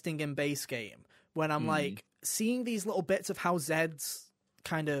interesting in base game. When I'm like, seeing these little bits of how Zed's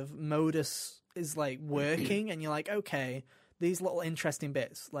kind of modus is like working, and you're like, okay, these little interesting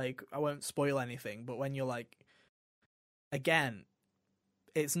bits, like, I won't spoil anything, but when you're like, again,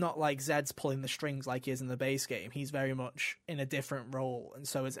 it's not like Zed's pulling the strings like he is in the base game. He's very much in a different role, and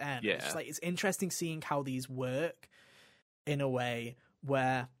so is N. Yeah. It's just like, it's interesting seeing how these work in a way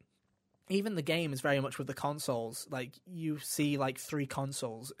where even the game is very much with the consoles. Like, you see like 3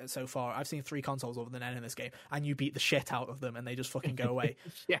 consoles so far. I've seen 3 consoles other than N in this game, and you beat the shit out of them and they just fucking go away.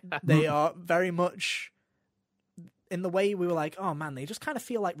 Yeah. They are very much in the way we were like, oh man, they just kind of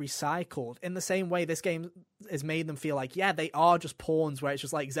feel like recycled. In the same way this game has made them feel like, yeah, they are just pawns, where it's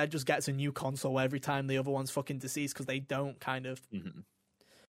just like Zed just gets a new console every time the other one's fucking deceased, because they don't kind of...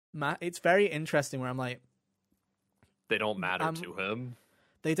 It's very interesting where I'm like... They don't matter to him.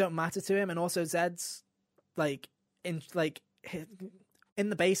 They don't matter to him, and also Zed's like in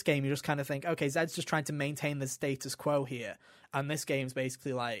the base game, you just kind of think, okay, Zed's just trying to maintain the status quo here, and this game's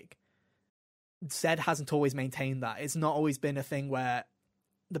basically like, Zed hasn't always maintained that. It's not always been a thing where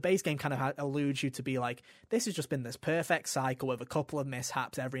the base game kind of alludes you to be like, this has just been this perfect cycle with a couple of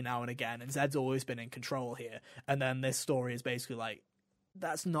mishaps every now and again, and Zed's always been in control here. And then this story is basically like,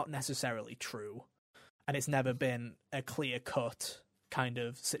 that's not necessarily true. And it's never been a clear-cut kind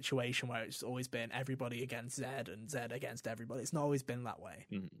of situation where it's always been everybody against Zed and Zed against everybody. It's not always been that way.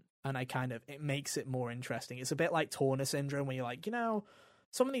 And it makes it more interesting. It's a bit like Torna Syndrome, where you're like, you know,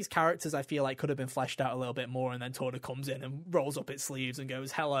 some of these characters I feel like could have been fleshed out a little bit more, and then Torna comes in and rolls up its sleeves and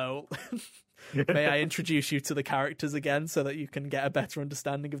goes, "Hello, may I introduce you to the characters again so that you can get a better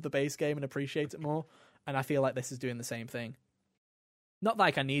understanding of the base game and appreciate it more?" And I feel like this is doing the same thing. Not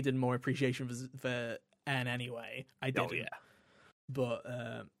like I needed more appreciation for N anyway. I didn't. Oh, yeah. But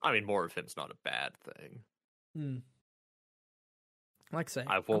I mean, more of him's not a bad thing. Like I say,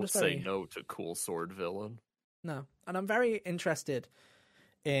 I won't say no to cool sword villain. No, and I'm very interested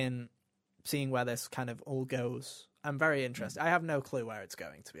in seeing where this kind of all goes. I'm very interested. I have no clue where it's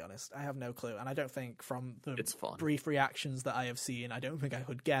going, to be honest. I have no clue, and I don't think from the brief reactions that I have seen, I don't think I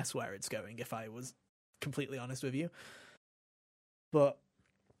could guess where it's going if I was completely honest with you. But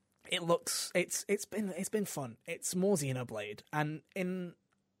it looks it's been fun. It's more Xenoblade, and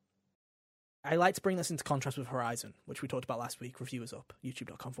I like to bring this into contrast with Horizon, which we talked about last week. Reviewers up,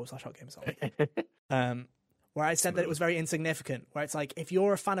 youtube.com/hotgamersol. Where I said that it was very insignificant. Where it's like, if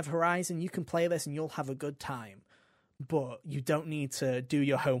you're a fan of Horizon, you can play this and you'll have a good time, but you don't need to do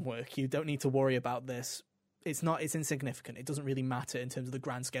your homework. You don't need to worry about this. It's insignificant. It doesn't really matter in terms of the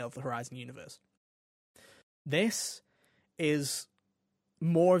grand scale of the Horizon universe. This is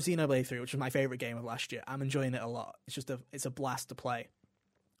more of Xenoblade 3, which was my favorite game of last year. I'm enjoying it a lot. It's a blast to play.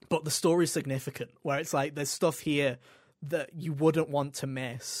 But the story's significant, where it's like there's stuff here that you wouldn't want to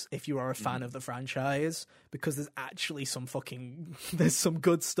miss if you are a fan of the franchise, because there's actually there's some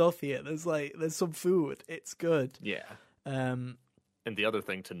good stuff here. There's some food. It's good. Yeah. And the other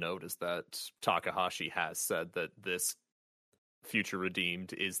thing to note is that Takahashi has said that this Future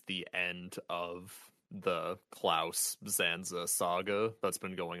Redeemed is the end of the Klaus Zanza saga that's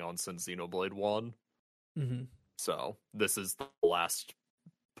been going on since Xenoblade 1. Mm-hmm. So this is the last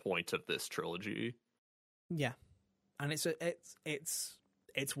point of this trilogy. Yeah. And it's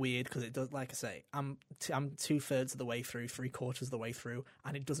weird because it does, like I say, I'm 2/3 of the way through, 3/4 of the way through,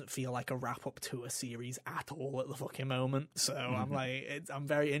 and it doesn't feel like a wrap up to a series at all at the fucking moment. So I'm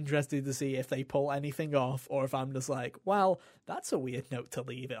very interested to see if they pull anything off, or if I'm just like, well, that's a weird note to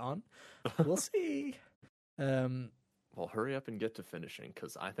leave it on. We'll see. Well, hurry up and get to finishing,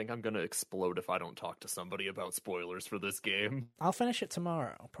 because I think I'm going to explode if I don't talk to somebody about spoilers for this game. I'll finish it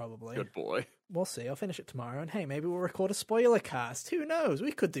tomorrow, probably. Good boy. We'll see. I'll finish it tomorrow, and hey, maybe we'll record a spoiler cast. Who knows?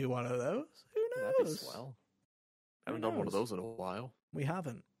 We could do one of those. Who knows? That'd be swell. I haven't done one of those in a while. We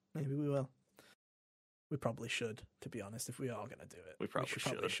haven't. Maybe we will. We probably should, to be honest, if we are going to do it. We probably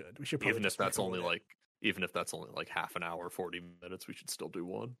should. We should probably even if that's only like half an hour, 40 minutes, we should still do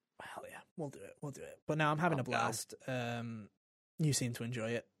one. Hell yeah, we'll do it. But now I'm having a blast. You seem to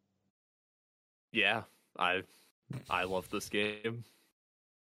enjoy it. Yeah, I love this game.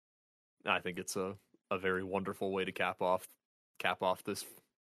 I think it's a very wonderful way to cap off this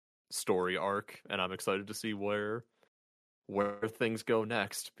story arc, and I'm excited to see where things go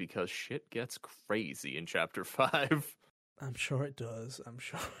next, because shit gets crazy in chapter 5. I'm sure it does.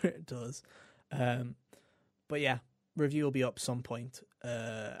 But yeah, review will be up some point.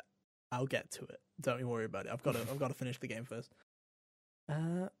 I'll get to it. Don't you worry about it. I've got to finish the game first.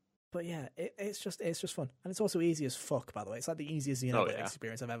 But yeah, it's just fun, and it's also easy as fuck. By the way, it's like the easiest Xenoblade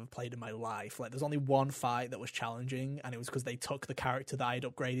experience I've ever played in my life. Like, there's only one fight that was challenging, and it was because they took the character that I'd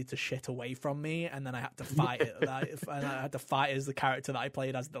upgraded to shit away from me, and then I had to fight it. And I had to fight as the character that I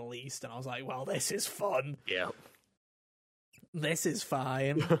played as the least, and I was like, well, this is fun. Yeah, this is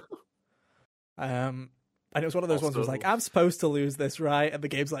fine. And it was one of those ones where I was like, I'm supposed to lose this, right? And the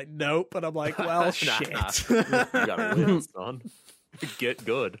game's like, nope. And I'm like, well, shit. You gotta win, son. Get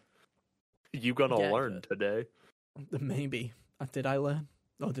good. You gonna learn today. Maybe. Did I learn?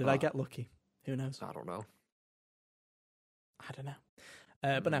 Or did I get lucky? Who knows? I don't know.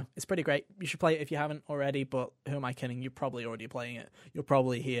 But no, it's pretty great. You should play it if you haven't already, but who am I kidding? You're probably already playing it. You're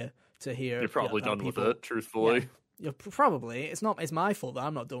probably here to hear. You're probably done with it, truthfully. Yeah. You're probably. It's my fault that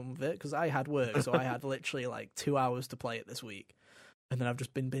I'm not done with it, because I had work, so I had literally like 2 hours to play it this week. And then I've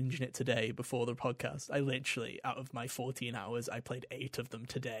just been binging it today before the podcast. I literally, out of my 14 hours, I played 8 of them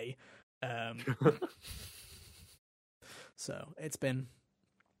today. So it's been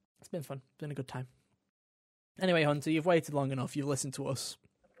fun. It's been a good time. Anyway, Hunter, you've waited long enough. You've listened to us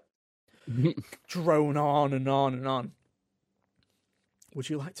drone on and on and on. Would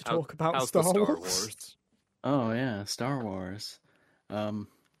you like to talk about Star Wars? Oh yeah, Star Wars.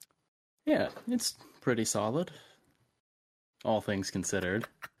 Yeah, it's pretty solid. All things considered.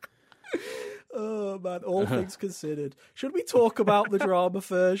 Oh man, all things considered. Should we talk about the drama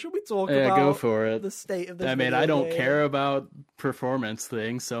first? Should we talk about go for it. The state of the I mean, I don't care about performance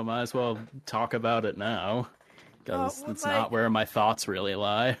things, so might as well talk about it now. Because it's not where my thoughts really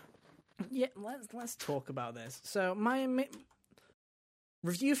lie. Yeah, let's talk about this. So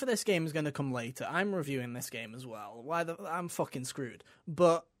review for this game is going to come later. I'm reviewing this game as well. I'm fucking screwed.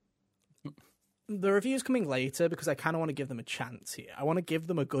 But the review's coming later because I kind of want to give them a chance here. I want to give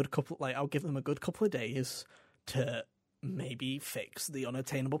them a good couple. I'll give them a good couple of days to maybe fix the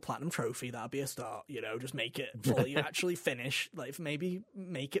unattainable platinum trophy. That'll be a start. Just make it fully actually finish. Maybe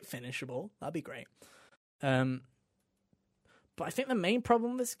make it finishable. That'd be great. But I think the main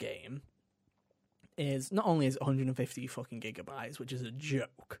problem with this game is not only is it 150 fucking gigabytes, which is a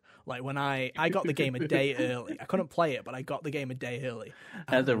joke. When I got the game a day early, I couldn't play it, but I got the game a day early.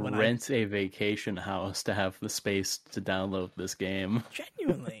 I had to rent a vacation house to have the space to download this game.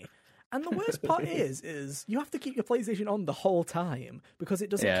 Genuinely. And the worst part is you have to keep your PlayStation on the whole time because it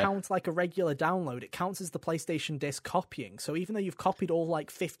doesn't count like a regular download. It counts as the PlayStation disc copying. So even though you've copied all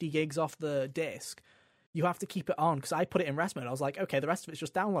 50 gigs off the disc, you have to keep it on, because I put it in rest mode. I was like, okay, the rest of it's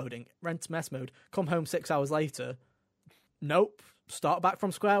just downloading. Rent rest mode. Come home 6 hours later. Nope. Start back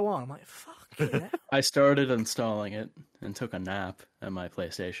from square one. I'm like, fuck yeah. I started installing it and took a nap, and my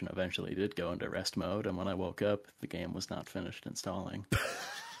PlayStation eventually did go into rest mode, and when I woke up, the game was not finished installing.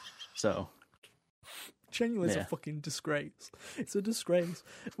 So... Genuinely, it's a fucking disgrace. It's a disgrace.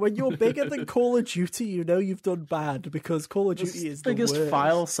 When you're bigger than Call of Duty, you've done bad, because Call of Duty is the biggest worst.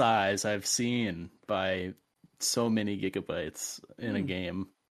 File size I've seen by so many gigabytes in a game.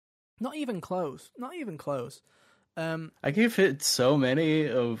 Not even close. Not even close. I give it so many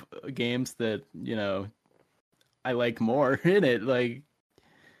of games that, I like more in it, like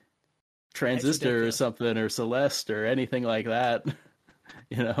Transistor or something, or Celeste or anything like that,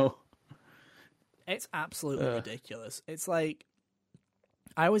 It's absolutely ridiculous. It's like,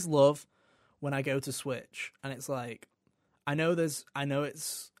 I always love when I go to Switch, and it's like, I know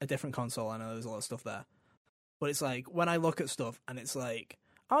it's a different console, I know there's a lot of stuff there, but it's like, when I look at stuff, and it's like,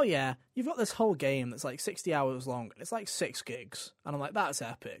 oh yeah, you've got this whole game that's 60 hours long, and it's 6 gigs, and I'm like, that's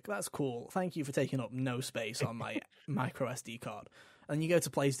epic, that's cool, thank you for taking up no space on my micro SD card. And you go to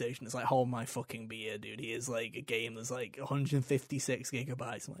PlayStation, it's like, hold my fucking beer, dude. Here's a game that's 156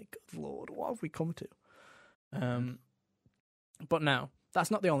 gigabytes. I'm like, good lord, what have we come to? But no,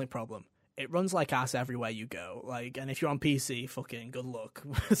 that's not the only problem. It runs like ass everywhere you go. And if you're on PC, fucking good luck.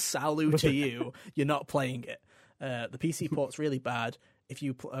 Salute to you. You're not playing it. The PC port's really bad. If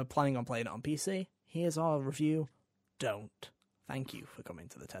you are planning on playing it on PC, here's our review. Don't. Thank you for coming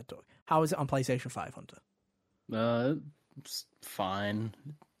to the TED Talk. How is it on PlayStation 5, Hunter? It's fine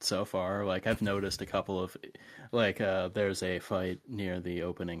so far. I've noticed a couple of there's a fight near the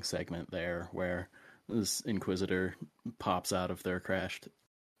opening segment there where this Inquisitor pops out of their crashed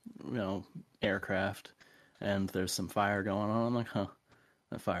aircraft, and there's some fire going on. I'm like,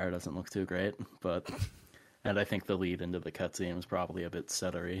 that fire doesn't look too great, and I think the lead into the cutscene was probably a bit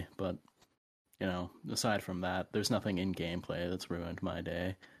stuttery, but aside from that, there's nothing in gameplay that's ruined my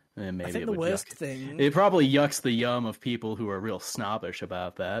day. And maybe I think the worst thing... It probably yucks the yum of people who are real snobbish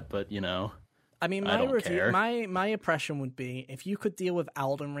about that, but, I mean, my review, my impression would be, if you could deal with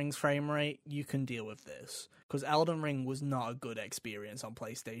Elden Ring's frame rate, you can deal with this. Because Elden Ring was not a good experience on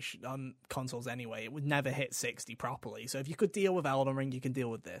PlayStation, on consoles anyway. It would never hit 60 properly. So if you could deal with Elden Ring, you can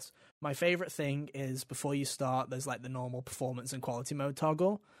deal with this. My favorite thing is, before you start, there's the normal performance and quality mode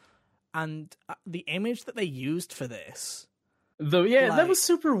toggle. And the image that they used for this... that was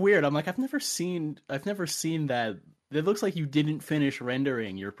super weird. I'm like, I've never seen that. It looks like you didn't finish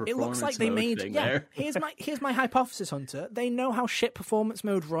rendering your performance mode. It looks like they made there. Here's my hypothesis, Hunter. They know how shit performance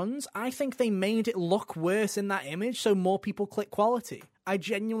mode runs. I think they made it look worse in that image so more people click quality. I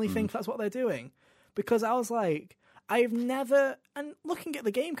genuinely think that's what they're doing. Because I was like, I've never, and looking at the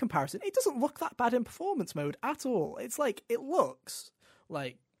game comparison, it doesn't look that bad in performance mode at all. It's it looks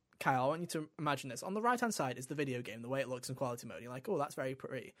like, Kyle, I want you to imagine this. On the right-hand side is the video game, the way it looks in quality mode. You're like, oh, that's very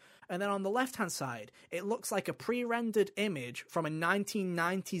pretty. And then on the left-hand side, it looks like a pre-rendered image from a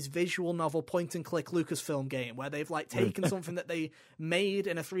 1990s visual novel point-and-click Lucasfilm game, where they've taken something that they made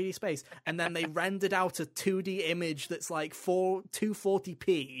in a 3D space, and then they rendered out a 2D image that's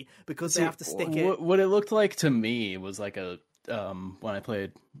 240p, because they have to stick it... What it looked like to me was when I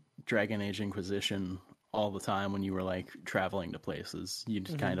played Dragon Age Inquisition all the time, when you were traveling to places,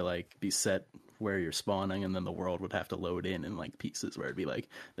 you'd kind of be set where you're spawning, and then the world would have to load in pieces where it'd be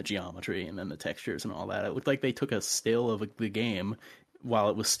the geometry and then the textures and all that. It looked like they took a still of the game while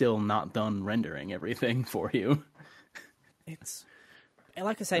it was still not done rendering everything for you. It's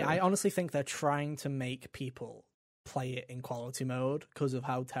like I say, I honestly think they're trying to make people play it in quality mode because of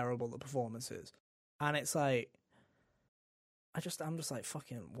how terrible the performance is, and it's I'm just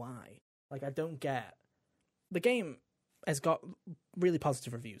fucking why? I don't get. The game has got really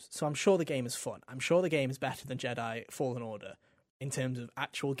positive reviews, so I'm sure the game is fun. I'm sure the game is better than Jedi Fallen Order. in terms of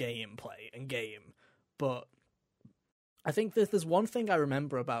actual gameplay and game. But I think there's one thing I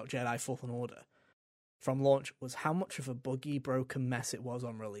remember about Jedi Fallen Order from launch was how much of a buggy, broken mess it was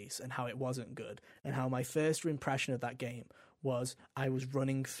on release and how it wasn't good. And how my first impression of that game was I was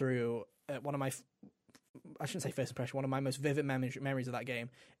running through one of my most vivid memories of that game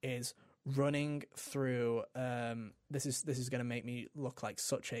is running through this is going to make me look like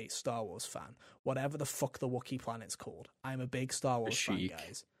such a Star Wars fan. Whatever the fuck the Wookiee planet's called. I'm a big Star Wars fan,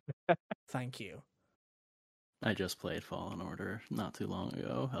 guys. Thank you. I just played Fallen Order not too long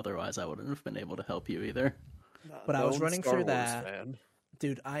ago. Otherwise, I wouldn't have been able to help you either. But I was running through there. Fan.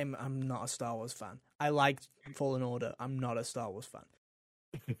 Dude, I'm not a Star Wars fan. I liked Fallen Order. I'm not a Star Wars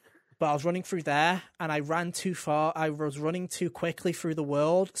fan. But I was running through there, and I ran too far. I was running too quickly through the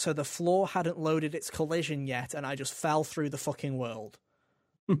world, so the floor hadn't loaded its collision yet, and I just fell through the fucking world.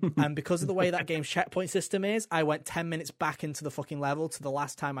 And because of the way that game's checkpoint system is, I went 10 minutes back into the fucking level to the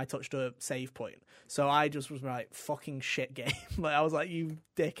last time I touched a save point. So I just was like, fucking shit game. Like, I was like, you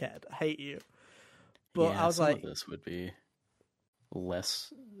dickhead, I hate you. But yeah, I was like, this would be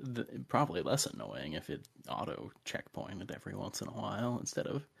probably less annoying if it auto checkpointed every once in a while instead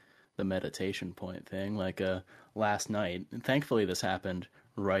of the meditation point thing. Like last night, and thankfully this happened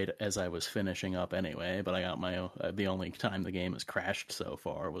right as I was finishing up anyway, but I got my the only time the game has crashed so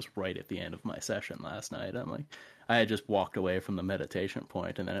far was right at the end of my session last night. I had just walked away from the meditation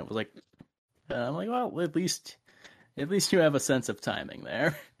point, and then it was like, I'm like, well, at least you have a sense of timing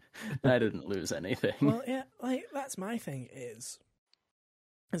there. I didn't lose anything. Well, yeah, like that's my thing is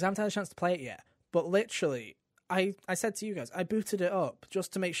I haven't had a chance to play it yet, but literally I said to you guys, I booted it up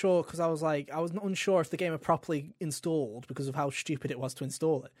just to make sure, because I was unsure if the game had properly installed because of how stupid it was to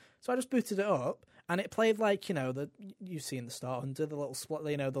install it. So I just booted it up, and it played like, you see in the start under the little split,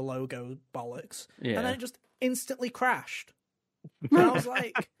 the logo bollocks, yeah. And then it just instantly crashed. And I was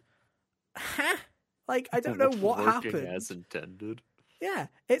like, huh? Like, I don't know what happened. As intended. Yeah,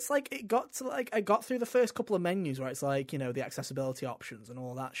 it's like I got through the first couple of menus where it's like, the accessibility options and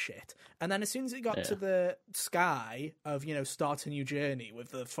all that shit. And then as soon as it got to the sky of, start a new journey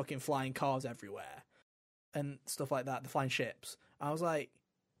with the fucking flying cars everywhere and stuff like that, the flying ships, I was like,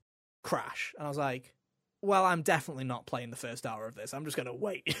 crash. And I was like, well, I'm definitely not playing the first hour of this. I'm just going to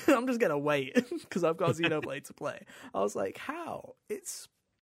wait. I'm just going to wait because I've got Xenoblade to play. I was like, how? It's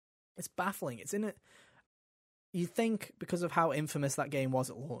baffling. It's in it. You think, because of how infamous that game was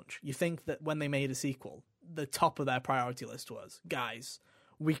at launch, you think that when they made a sequel, the top of their priority list was, guys,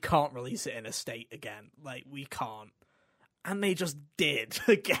 we can't release it in a state again. Like, we can't. And they just did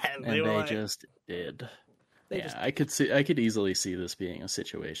again. And they just did. I could easily see this being a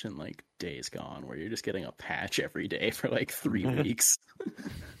situation like Days Gone, where you're just getting a patch every day for like 3 weeks.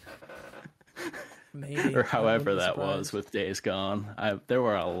 Maybe. Or however that was with Days Gone. There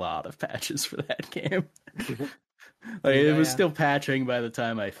were a lot of patches for that game. It was still patching by the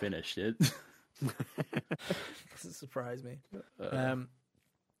time I finished it. Doesn't surprise me.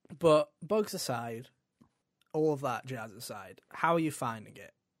 But bugs aside, all of that jazz aside, how are you finding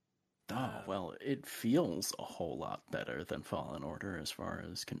it? Well, it feels a whole lot better than Fallen Order as far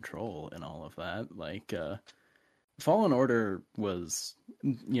as control and all of that. Like, Fallen Order was,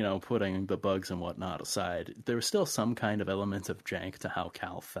 putting the bugs and whatnot aside, there was still some kind of element of jank to how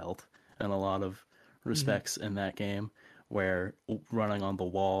Cal felt in a lot of respects in that game, where running on the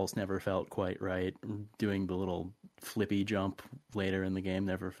walls never felt quite right, doing the little flippy jump later in the game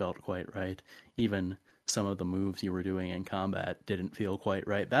never felt quite right, even some of the moves you were doing in combat didn't feel quite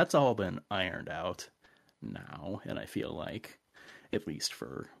right. That's all been ironed out now, and I feel like, at least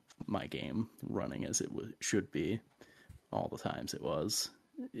for my game running as it should be all the times it was,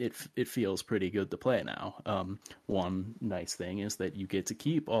 it feels pretty good to play now. One nice thing is that you get to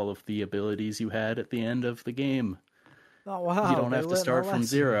keep all of the abilities you had at the end of the game. Oh wow! You don't have to start from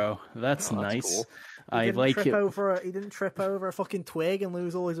zero. That's nice. Cool. He didn't trip over a fucking twig and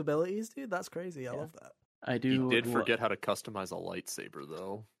lose all his abilities, dude. That's crazy. I love that. I do. He did forget how to customize a lightsaber,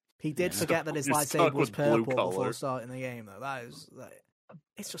 though. He did forget that his lightsaber was purple before starting the game, though.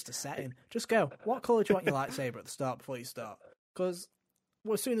 It's just a setting. Just go. What color do you want your lightsaber at the start before you start? Because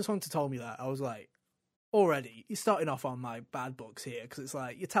as soon as Hunter told me that, I was like, already, you're starting off on my bad books here, because it's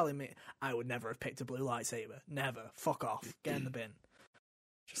like, you're telling me I would never have picked a blue lightsaber. Never. Fuck off. Get in the bin.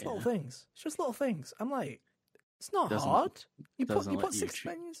 Just little things. It's just little things. I'm like, it's not hard. You put 6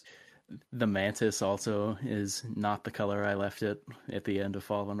 menus. The Mantis also is not the color I left it at the end of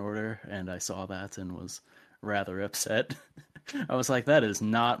Fallen Order, and I saw that and was rather upset. I was like, that is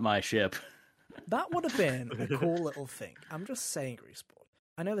not my ship. That would have been a cool little thing. I'm just saying, Respawn.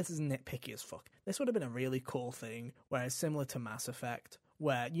 I know this is nitpicky as fuck. this would have been a really cool thing, where it's similar to Mass Effect,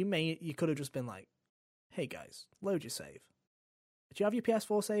 where you could have just been like, hey guys, load your save. Do you have your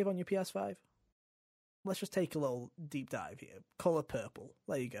PS4 save on your PS5? Let's just take a little deep dive here. Color purple.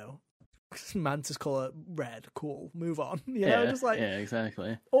 There you go. Mantis color red. Cool. Move on. Just like, yeah,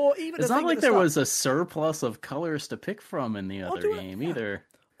 exactly. Or even it's not like there was a surplus of colors to pick from in the other game either.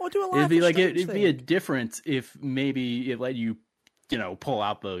 Or do a live It'd be like it'd be a difference if maybe it let you, pull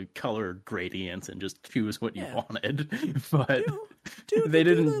out the color gradients and just choose what you wanted. But they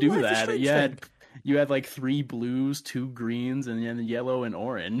didn't do that. You had like 3 blues, 2 greens, and then yellow and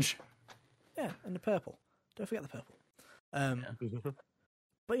orange. Yeah, and the purple. Don't forget the purple.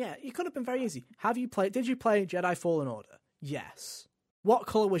 But yeah, it could have been very easy. Did you play Jedi Fallen Order? Yes. What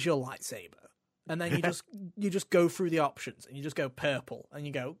color was your lightsaber? And then you just go through the options and you just go purple and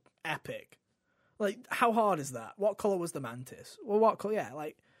you go epic. Like, how hard is that? What color was the Mantis? Well, what color? Yeah,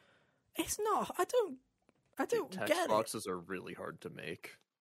 like, it's not. I don't get it. Text boxes are really hard to make.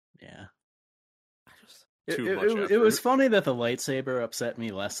 Yeah. It It was funny that the lightsaber upset me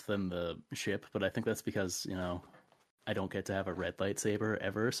less than the ship, but I think that's because, I don't get to have a red lightsaber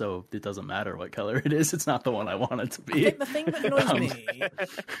ever, so it doesn't matter what color it is. It's not the one I want it to be. I think the thing that annoys me,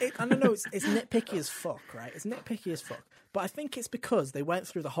 I don't know, it's nitpicky as fuck, right? It's nitpicky as fuck. But I think it's because they went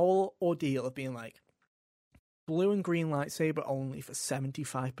through the whole ordeal of being like, blue and green lightsaber only for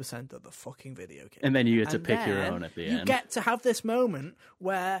 75% of the fucking video game. And then you get to pick your own at the end. You get to have this moment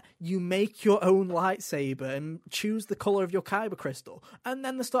where you make your own lightsaber and choose the colour of your kyber crystal. And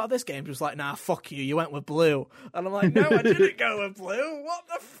then the start of this game was like, nah, fuck you, you went with blue. And I'm like, no, I didn't go with blue. What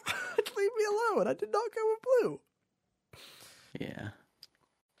the fuck? Leave me alone. I did not go with blue. Yeah.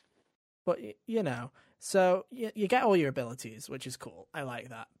 But, so you get all your abilities, which is cool. I like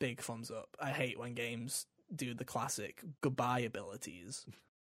that. Big thumbs up. I hate when games do the classic goodbye abilities.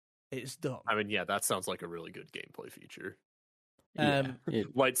 It's dumb. I mean, yeah, that sounds like a really good gameplay feature.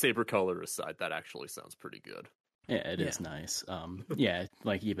 Lightsaber color aside, that actually sounds pretty good. Yeah, it is nice.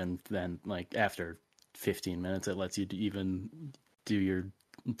 Like even then, like after 15 minutes, it lets you even do your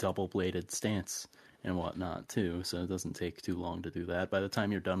double-bladed stance and whatnot too. So it doesn't take too long to do that. By the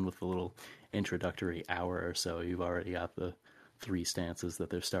time you're done with the little introductory hour or so, you've already got the 3 stances that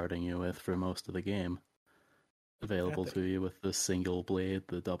they're starting you with for most of the game available to you, with the single blade,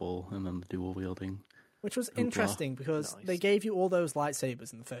 the double, and then the dual wielding. Which was interesting because they gave you all those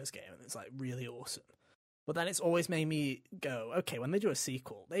lightsabers in the first game, and it's like really awesome. But then it's always made me go, okay, when they do a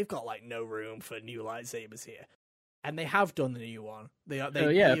sequel, they've got like no room for new lightsabers here, and they have done the new one.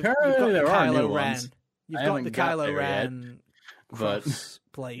 Apparently you've got there are new Ren. ones. You've got the Kylo Ren cross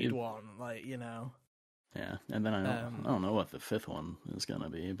blade one, Yeah, and then I don't know what the 5th one is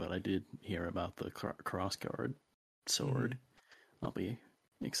gonna be, but I did hear about the crossguard sword. I'll be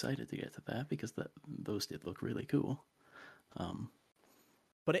excited to get to that because those did look really cool.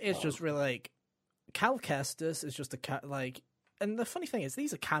 But it is just really like Cal Kestis is just and the funny thing is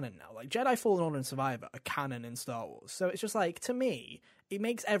these are canon now. Like Jedi Fallen Order and Survivor are canon in Star Wars, so it's just like, to me, it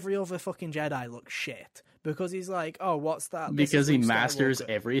makes every other fucking Jedi look shit because he's like, oh, what's that? Because he masters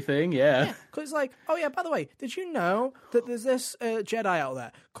everything, yeah. Because it's like, oh yeah, by the way, did you know that there's this Jedi out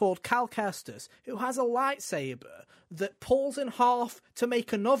there called Cal Kestis who has a lightsaber that pulls in half to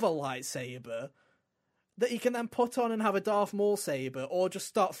make another lightsaber that he can then put on and have a Darth Maul saber, or just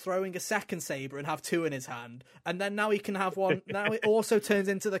start throwing a second saber and have 2 in his hand, and then now he can have one. Now it also turns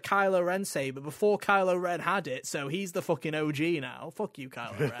into the Kylo Ren saber before Kylo Ren had it, so he's the fucking OG now. Fuck you,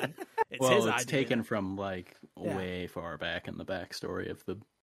 Kylo Ren. It's his idea. It's taken from like way far back in the backstory of the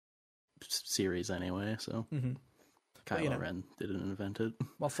series anyway, so Kylo Ren didn't invent it.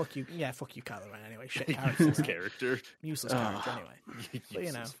 Well, fuck you. Yeah, fuck you, Kylo Ren. Anyway, shit character. Useless character. Anyway,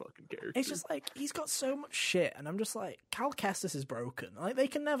 useless fucking character. It's just like he's got so much shit, and I'm just like, Cal Kestis is broken. Like they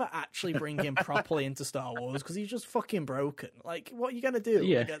can never actually bring him properly into Star Wars because he's just fucking broken. Like, what are you gonna do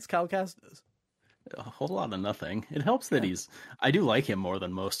against Cal Kestis? A whole lot of nothing. It helps that I do like him more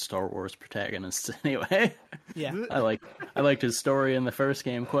than most Star Wars protagonists anyway. Yeah. I liked his story in the first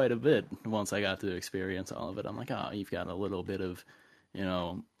game quite a bit. Once I got to experience all of it, I'm like, oh, you've got a little bit of,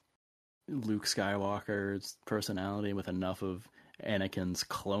 Luke Skywalker's personality with enough of Anakin's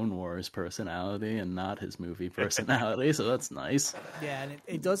Clone Wars personality and not his movie personality, so that's nice. Yeah, and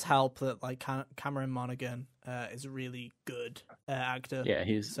it does help that like Cameron Monaghan is a really good actor. Yeah,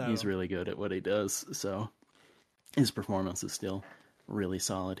 he's really good at what he does, so his performance is still really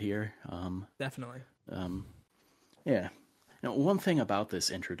solid here. Definitely. Yeah. Now, one thing about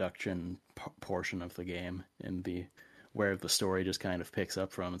this introduction portion of the game and where the story just kind of picks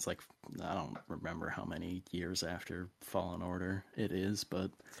up from, it's like, I don't remember how many years after Fallen Order it is, but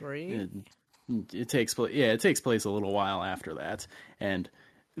 3? it takes place. Yeah, it takes place a little while after that, and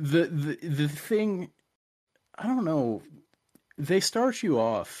the thing, I don't know. They start you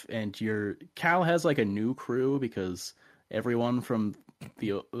off, and Cal has like a new crew because everyone from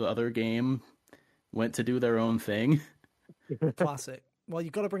the other game went to do their own thing. Classic. Well, you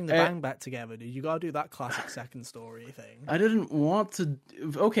got to bring the band back together, dude. You got to do that classic second story thing. I didn't want to.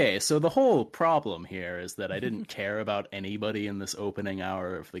 Okay, so the whole problem here is that I didn't care about anybody in this opening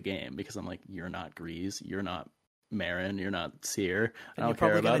hour of the game because I'm like, you're not Grease, you're not Marin, you're not Seer. I don't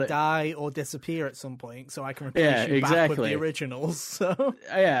care about it. You're probably going to die or disappear at some point, so I can replace you back with the originals. So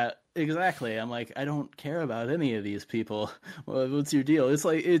yeah, exactly. I'm like, I don't care about any of these people. Well, what's your deal? It'd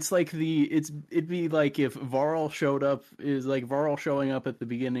be like if Varl showed up. Is like Varl showing up at the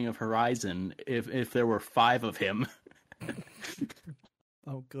beginning of Horizon. If there were 5 of him.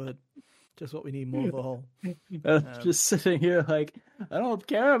 Oh, good. Just what we need, more of a whole. Just sitting here like, I don't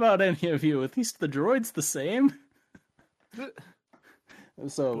care about any of you. At least the droid's the same.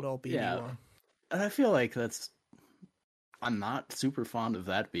 So yeah, and I feel like I'm not super fond of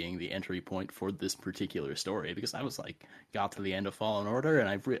that being the entry point for this particular story because I was like, got to the end of Fallen Order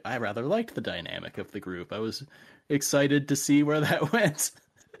and I rather liked the dynamic of the group. I was excited to see where that went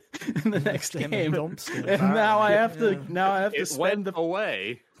in the next game, and now I have to spend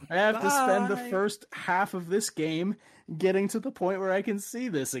the first half of this game getting to the point where I can see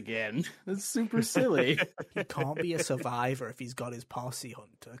this again. That's super silly. He can't be a survivor if he's got his posse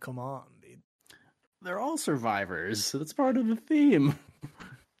hunter. Come on, dude. They're all survivors. That's part of the theme.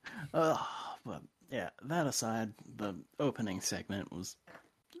 But yeah, that aside, the opening segment was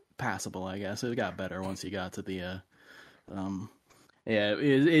passable, I guess. It got better once you got to the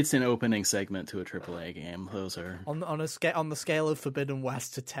it's an opening segment to a AAA game. Those are on the scale of Forbidden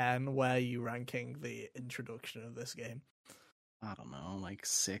West to 10. Where are you ranking the introduction of this game? I don't know, like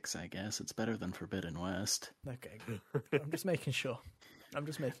 6, I guess. It's better than Forbidden West. Okay, good. I'm just making sure.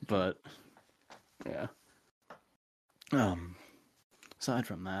 But yeah. Aside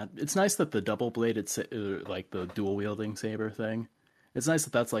from that, it's nice that the double-bladed, like the dual-wielding saber thing. It's nice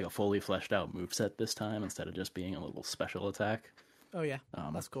that that's like a fully fleshed out moveset this time instead of just being a little special attack. Oh yeah,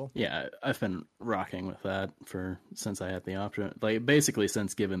 that's cool. Yeah, I've been rocking with that since I had the option. Like basically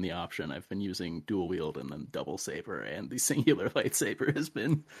since given the option, I've been using dual wield and then double saber, and the singular lightsaber has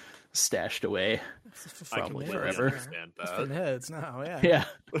been stashed away probably forever. It's been heads now, yeah. Yeah,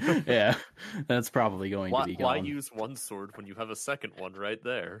 yeah. That's probably going to be gone. Why use one sword when you have a second one right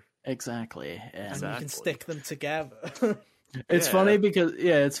there? Exactly, and you can stick them together. It's funny because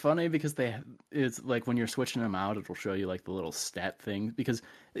it's like when you're switching them out, it'll show you like the little stat thing because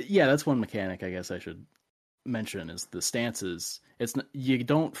that's one mechanic I guess I should mention is the stances. You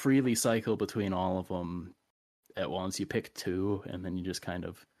don't freely cycle between all of them at once. You pick 2 and then you just kind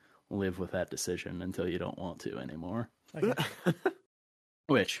of live with that decision until you don't want to anymore. Okay.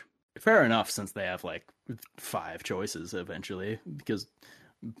 Which fair enough since they have like 5 choices eventually because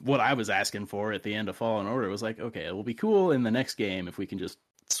what I was asking for at the end of Fallen Order was like, okay, it will be cool in the next game if we can just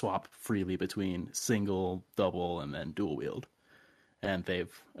swap freely between single, double, and then dual wield. And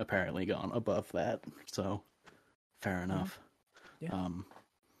they've apparently gone above that, so fair enough. Yeah.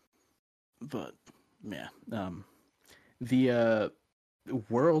 But yeah, the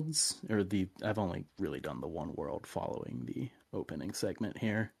worlds I've only really done the one world following the opening segment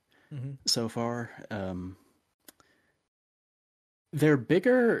here so far. They're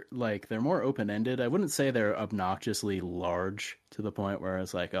bigger, like, they're more open-ended. I wouldn't say they're obnoxiously large to the point where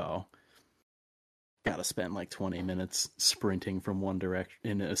it's like, oh, gotta spend like 20 minutes sprinting from one direction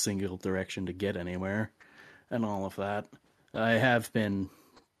in a single direction to get anywhere and all of that. I have been,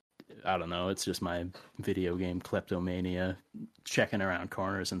 I don't know, it's just my video game kleptomania, checking around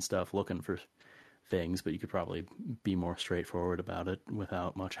corners and stuff, looking for things, but you could probably be more straightforward about it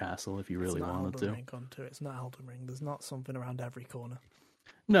without much hassle if you really wanted to. It's not Elden Ring. There's not something around every corner.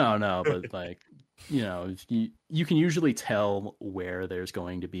 No, but like, you can usually tell where there's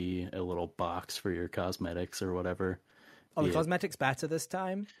going to be a little box for your cosmetics or whatever. Oh, the cosmetics better this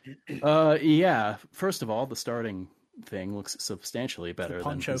time? Yeah. First of all, the starting thing looks substantially better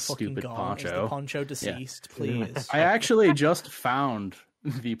than the stupid poncho. Is the poncho deceased, please? I actually just found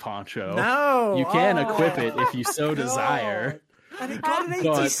the poncho. No! You can equip it if you so desire. And it got an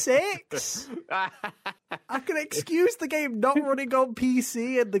 86! I can excuse the game not running on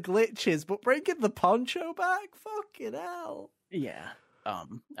PC and the glitches, but bringing the poncho back? Fucking hell. Yeah.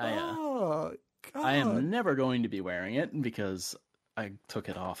 God. I am never going to be wearing it because I took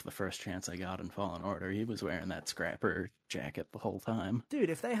it off the first chance I got in Fallen Order. He was wearing that scrapper jacket the whole time.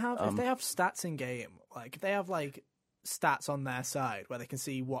 Dude, if they have stats in game, like if they have like stats on their side where they can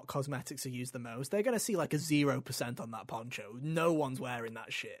see what cosmetics are used the most, they're going to see like a 0% on that poncho. No one's wearing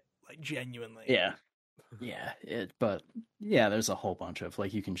that shit, like genuinely. Yeah. But there's a whole bunch of,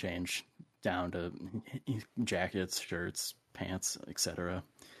 like, you can change down to jackets, shirts, pants, etc.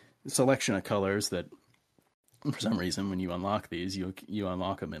 Selection of colors that, for some reason, when you unlock these, you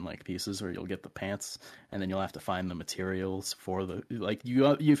unlock them in like pieces, or you'll get the pants, and then you'll have to find the materials for the, like,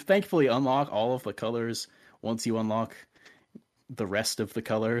 you thankfully unlock all of the colors once you unlock the rest of the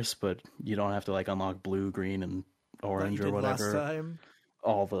colors, but you don't have to like unlock blue, green, and orange or whatever last time.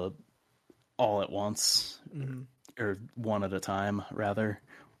 all at once, or one at a time rather.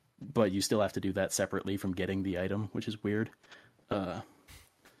 But you still have to do that separately from getting the item, which is weird. That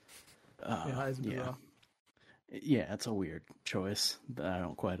is bizarre. Yeah, it's a weird choice that I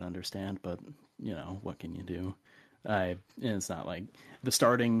don't quite understand, but what can you do? It's not like the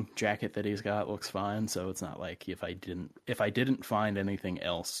starting jacket that he's got looks fine, so it's not like if I didn't find anything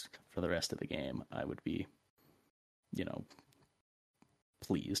else for the rest of the game, I would be,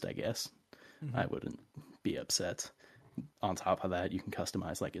 pleased, I guess. I wouldn't be upset. On top of that, you can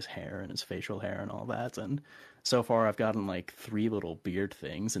customize like his hair and his facial hair and all that. And so far, I've gotten like 3 little beard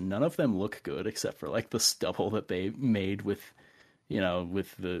things, and none of them look good except for like the stubble that they made with,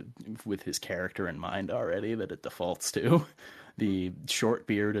 with his character in mind already that it defaults to. The short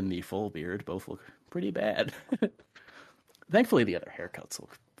beard and the full beard both look pretty bad. Thankfully, the other haircuts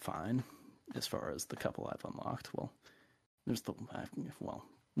look fine as far as the couple I've unlocked. Well, there's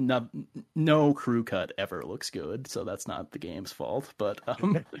no crew cut ever looks good, so that's not the game's fault, but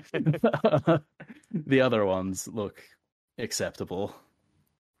the other ones look acceptable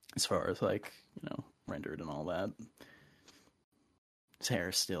as far as like, rendered and all that. His hair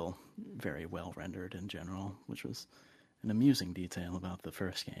is still very well rendered in general, which was an amusing detail about the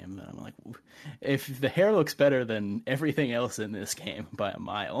first game that I'm like, if the hair looks better than everything else in this game by a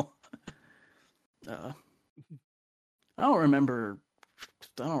mile. I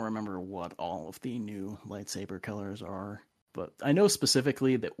don't remember what all of the new lightsaber colors are, but I know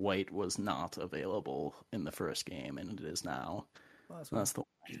specifically that white was not available in the first game, and it is now. Well, that's the one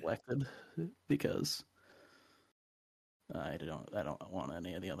I selected because I don't want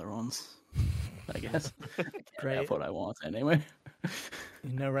any of the other ones. I guess. Great. Have what I want anyway.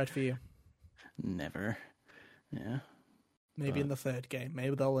 No red for you. Never. Yeah. Maybe in the third game.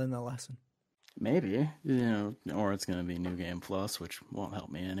 Maybe they'll learn their lesson. Maybe, or it's going to be New Game Plus, which won't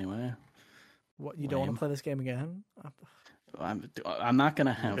help me anyway. What, you don't want to play this game again? I'm not going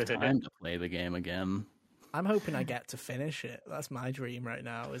to have time to play the game again. I'm hoping I get to finish it. That's my dream right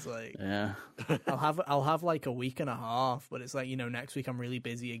now. Is like, yeah, I'll have like a week and a half, but it's like, next week I'm really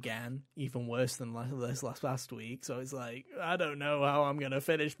busy again, even worse than this last week. So it's like, I don't know how I'm going to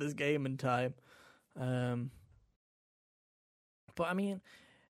finish this game in time. But I mean,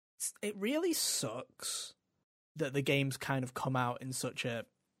 it really sucks that the game's kind of come out in such a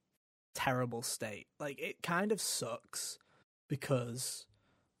terrible state. Like, it kind of sucks because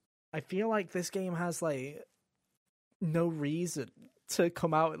I feel like this game has, like, no reason to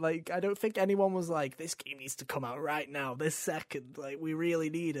come out. Like, I don't think anyone was like, this game needs to come out right now, this second. Like, we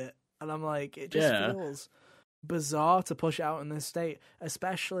really need it. And I'm like, it just feels bizarre to push out in this state.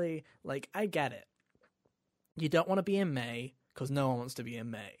 Especially, like, I get it. You don't want to be in May, because no one wants to be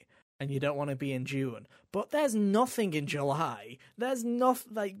in May. And you don't want to be in June. But there's nothing in July. There's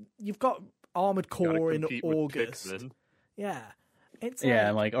nothing, like, you've got Armored Core in August. Yeah. It's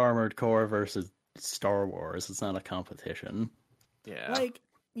like Armored Core versus Star Wars. It's not a competition. Yeah. Like,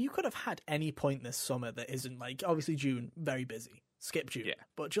 you could have had any point this summer that isn't, like, obviously June, very busy. Skip June. Yeah.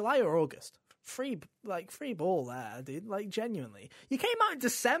 But July or August, free ball there, dude. Like, genuinely. You came out in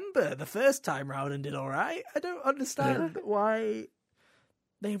December the first time round and did all right. I don't understand why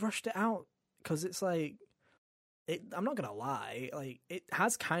they rushed it out. Because it's like, I'm not gonna lie, like, it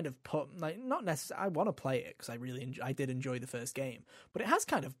has kind of put, like, not necessarily, I want to play it because I did enjoy the first game, but it has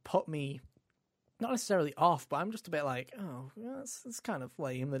kind of put me, not necessarily off, but I'm just a bit like, oh, yeah, it's kind of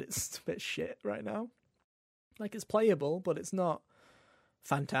lame that it's a bit shit right now. Like, it's playable, but it's not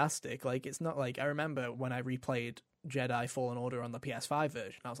fantastic. Like, it's not like, I remember when I replayed Jedi Fallen Order on the PS5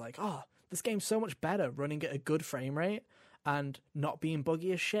 version, I was like, oh, this game's so much better running at a good frame rate and not being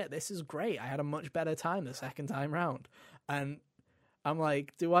buggy as shit. This is great. I had a much better time the second time round. And I'm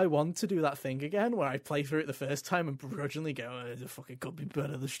like, do I want to do that thing again where I play through it the first time and begrudgingly go, oh, it fucking could be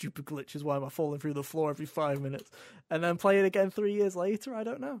better, the stupid glitches, why am I falling through the floor every 5 minutes? And then play it again 3 years later? I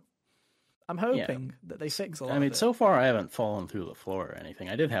don't know. I'm hoping that they fix a lot of it. So far I haven't fallen through the floor or anything.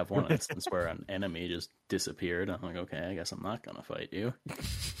 I did have one instance where an enemy just disappeared. I'm like, okay, I guess I'm not going to fight you.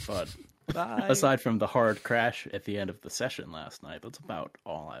 But Bye. Aside from the hard crash at the end of the session last night, that's about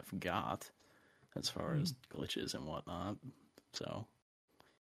all I've got as far as glitches and whatnot. So,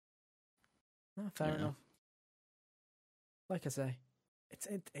 fair enough. Like I say,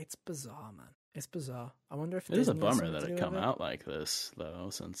 it's bizarre, man. It's bizarre. I wonder if it is a Disney has bummer something that to it do come with out like this, though,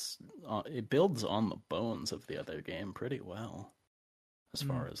 since it builds on the bones of the other game pretty well, as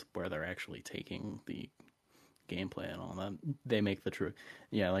far as where they're actually taking the gameplay and all that. They make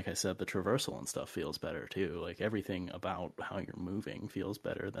like I said, the traversal and stuff feels better too. Like everything about how you're moving feels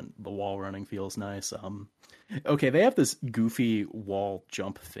better. Than the wall running feels nice. Okay, they have this goofy wall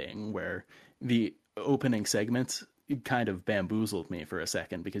jump thing where the opening segments kind of bamboozled me for a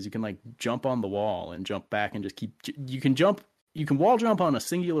second, because you can like jump on the wall and jump back and just you can wall jump on a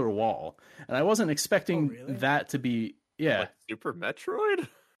singular wall, and I wasn't expecting that to be like Super Metroid,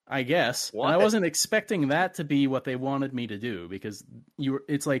 I guess. What? And I wasn't expecting that to be what they wanted me to do, because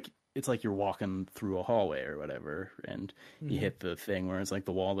it's like you're walking through a hallway or whatever, and you hit the thing where it's like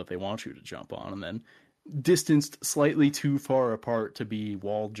the wall that they want you to jump on, and then distanced slightly too far apart to be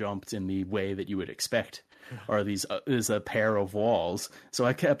wall jumped in the way that you would expect, or these is a pair of walls. So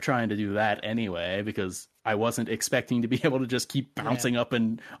I kept trying to do that anyway, because I wasn't expecting to be able to just keep bouncing up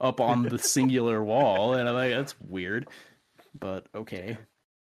and up on the singular wall, and I'm like, that's weird, but okay.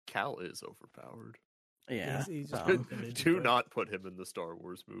 Cal is overpowered. Yeah. Do not put him in the Star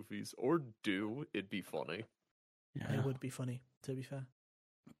Wars movies, or do. It'd be funny. Yeah. It would be funny, to be fair.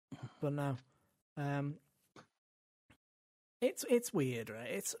 But no. It's weird, right?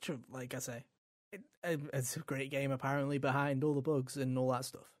 It's such a, like I say, it's a great game apparently behind all the bugs and all that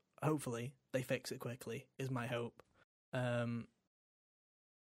stuff. Hopefully they fix it quickly, is my hope. And,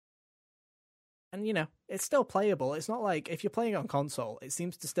 you know, it's still playable. It's not like, if you're playing on console, it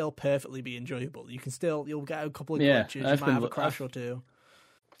seems to still perfectly be enjoyable. You'll get a couple of glitches, you might have a crash or two.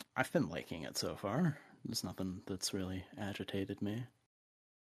 I've been liking it so far. There's nothing that's really agitated me.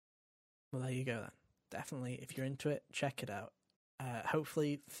 Well, there you go then. Definitely, if you're into it, check it out.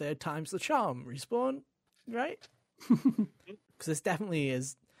 Hopefully, third time's the charm. Respawn, right? Because this definitely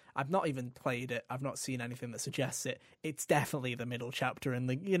is... I've not even played it. I've not seen anything that suggests it. It's definitely the middle chapter, and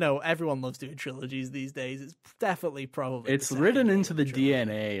everyone loves doing trilogies these days. It's definitely probably it's written into the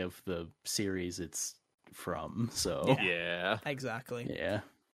DNA of the series it's from. So yeah, exactly. Yeah.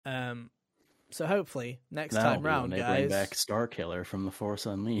 So hopefully next time round, guys, bring back Starkiller from The Force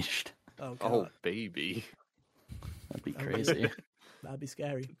Unleashed. Oh baby, that'd be crazy. That'd be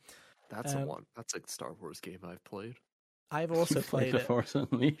scary. That's That's a Star Wars game I've played. I've also played The Force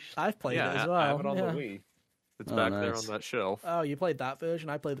Unleashed. I've played it as well. I have it on the Wii. It's back there on that shelf. Oh, you played that version?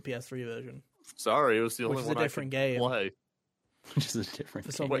 I played the PS3 version. Sorry, it was the only one I could play. Which is a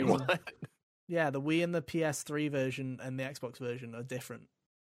different game. Wait, what? Yeah, the Wii and the PS3 version and the Xbox version are different.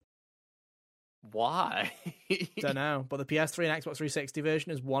 Why? Don't know, but the PS3 and Xbox 360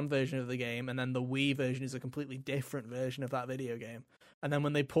 version is one version of the game, and then the Wii version is a completely different version of that video game. And then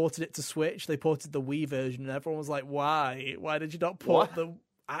when they ported it to Switch, they ported the Wii version, and everyone was like, why? Why did you not port the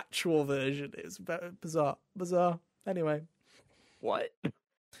actual version? It's bizarre. Anyway. What?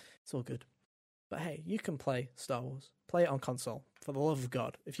 It's all good. But hey, you can play Star Wars. Play it on console. For the love of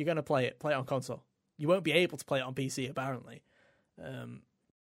God. If you're going to play it on console. You won't be able to play it on PC, apparently.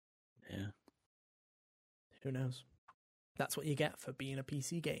 Yeah. Who knows? That's what you get for being a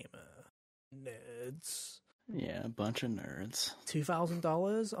PC gamer. Nerds. Yeah, a bunch of nerds.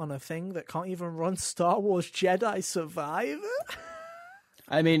 $2,000 on a thing that can't even run Star Wars Jedi Survivor?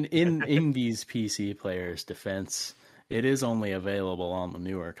 I mean, in these PC players' defense, it is only available on the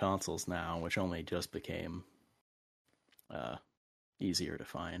newer consoles now, which only just became easier to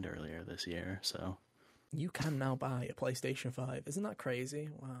find earlier this year. So you can now buy a PlayStation 5. Isn't that crazy?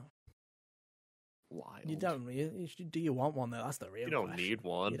 Wow. Wild. You don't. Do you want one, though? That's the real question. You don't need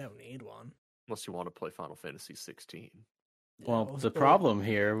one. You don't need one. Unless you want to play Final Fantasy 16. Well, the problem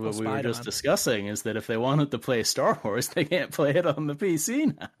here, what we were just discussing, is that if they wanted to play Star Wars, they can't play it on the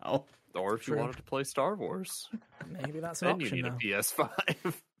PC now. Or if you wanted to play Star Wars. Maybe that's an option now. Then you need a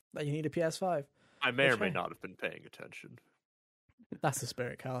PS5. Then you need a PS5. I may or may not have been paying attention. That's the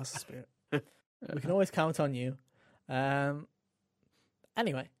spirit, Carl. That's the spirit. We can always count on you.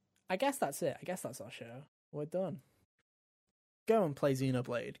 Anyway, I guess that's it. I guess that's our show. We're done. Go and play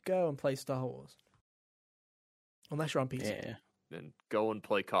Xenoblade. Go and play Star Wars. Unless you're on PC. Yeah. Then go and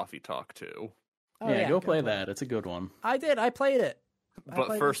play Coffee Talk too. Oh, go play that. It's a good one. I did. I played it.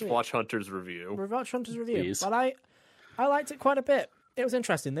 But first, watch Hunter's review. Watch Hunter's review. Please. But I liked it quite a bit. It was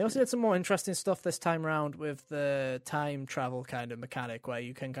interesting. They also did some more interesting stuff this time round with the time travel kind of mechanic where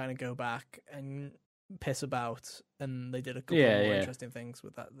you can kind of go back and piss about, and they did a couple of more interesting things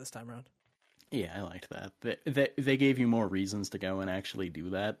with that this time around. Yeah, I liked that. They gave you more reasons to go and actually do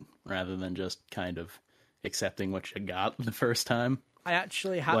that, rather than just kind of accepting what you got the first time. I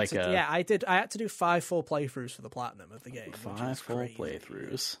actually had to. Yeah, I did. I had to do 5 full playthroughs for the platinum of the game. 5 full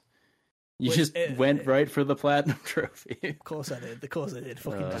playthroughs. You just went right for the platinum trophy. Of course I did.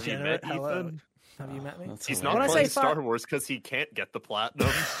 Fucking degenerate. Hello. Have you met me? He's not playing Star Wars because he can't get the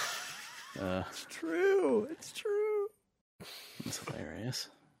platinum. It's true. It's true. That's hilarious.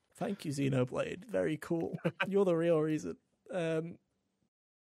 Thank you, Xenoblade. Very cool. You're the real reason. But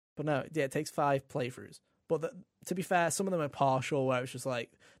no, yeah, it takes 5 playthroughs. But to be fair, some of them are partial, where it's just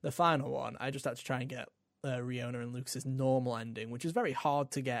like the final one. I just had to try and get Riona and Lucas's normal ending, which is very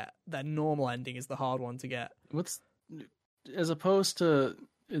hard to get. Their normal ending is the hard one to get. As opposed to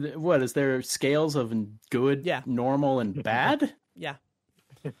what is there scales of good, normal, and bad? Yeah.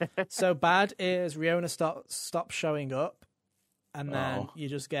 So bad is Riona stops showing up, and then you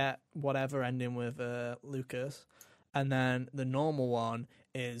just get whatever ending with Lucas, and then the normal one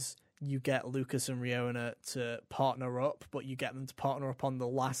is you get Lucas and Riona to partner up, but you get them to partner up on the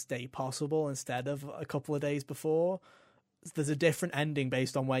last day possible instead of a couple of days before. There's a different ending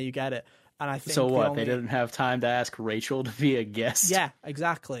based on where you get it. And I think they didn't have time to ask Rachel to be a guest? Yeah,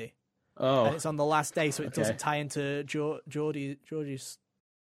 exactly. Oh. And it's on the last day, so it doesn't tie into Georgie's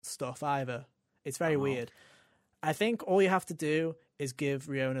stuff either. It's very weird. I think all you have to do is give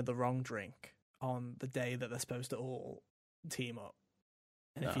Riona the wrong drink on the day that they're supposed to all team up.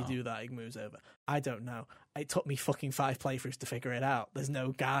 And if you do that, it moves over. I don't know. It took me fucking 5 playthroughs to figure it out. There's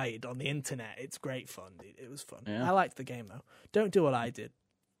no guide on the internet. It's great fun. It was fun. Yeah. I liked the game, though. Don't do what I did,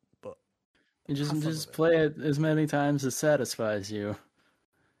 but you just play it as many times as satisfies you.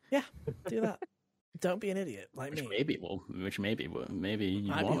 Yeah, do that. Don't be an idiot like me. Maybe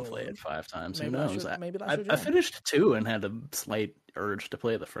you want to play it 5 times. Who knows? I finished 2 and had a slight urge to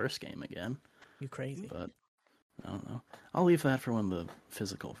play the first game again. You crazy. But I don't know. I'll leave that for when the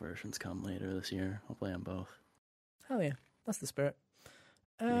physical versions come later this year. I'll play them both. Hell yeah. That's the spirit.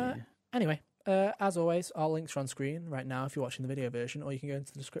 Anyway, as always, our links are on screen right now if you're watching the video version, or you can go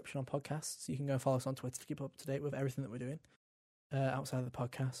into the description on podcasts. You can go follow us on Twitter to keep up to date with everything that we're doing outside of the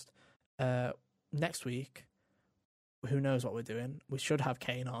podcast. Next week, who knows what we're doing? We should have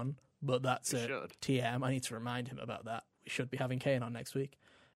Kane on, but that's a TM. I need to remind him about that. We should be having Kane on next week.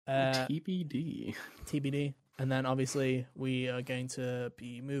 TBD. And then obviously we are going to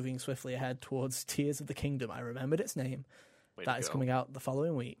be moving swiftly ahead towards Tears of the Kingdom. I remembered its name. That is coming out the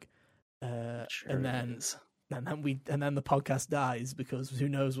following week. And then the podcast dies because who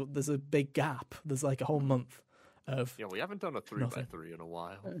knows what, there's a big gap. There's like a whole month of we haven't done a 3x3 in a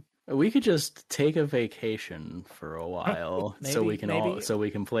while. We could just take a vacation for a while so we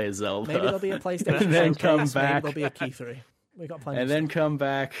can play Zelda. Maybe there'll be a PlayStation and then come back. Maybe there'll be a Key 3. We got plenty. And then come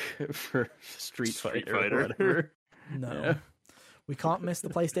back for Street Fighter. Or whatever. No. We can't miss the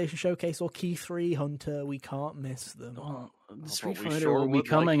PlayStation Showcase or Key 3, Hunter. We can't miss them. Street Fighter will be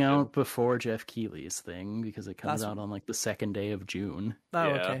coming out before Jeff Keighley's thing because it comes out on like the 2nd day of June. Oh,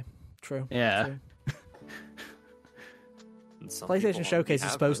 okay. True. Yeah. True. PlayStation Showcase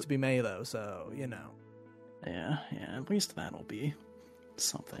is supposed to be May, though, so, you know. Yeah, at least that'll be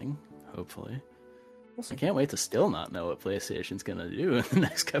something, hopefully. I can't wait to still not know what PlayStation's going to do in the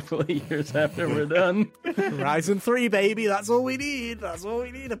next couple of years after we're done. Horizon 3, baby, that's all we need. That's all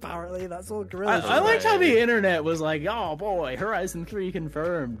we need, apparently. That's all Guerrilla. I liked how the internet was like, oh boy, Horizon 3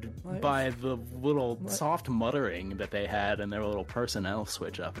 confirmed by the little soft muttering that they had and their little personnel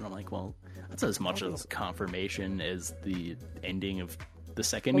switch up. And I'm like, well, that's as much of confirmation as the ending of the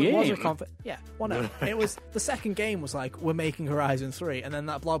second game. It was the second game was like, we're making Horizon 3, and then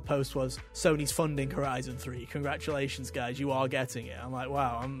that blog post was Sony's funding Horizon 3. Congratulations, guys, you are getting it. I'm like,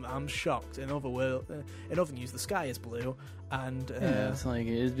 wow, I'm shocked. In other news, the sky is blue, and it's like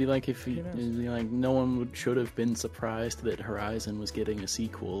it'd be like if no one should have been surprised that Horizon was getting a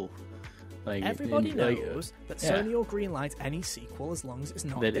sequel. Like everybody knows that Sony will greenlight any sequel as long as it's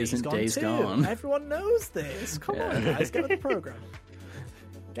not Days Gone. Everyone knows this. Come on, guys, get with the program.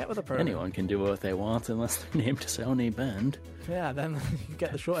 Get with the program. Anyone can do what they want unless they're named Sony Bend. Yeah, then you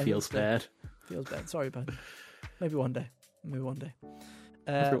get the short end. Feels bad. Sorry, Ben. Maybe one day.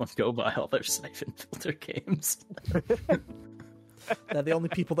 Everyone go buy all their Siphon Filter games. They're the only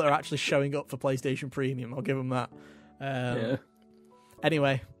people that are actually showing up for PlayStation Premium. I'll give them that.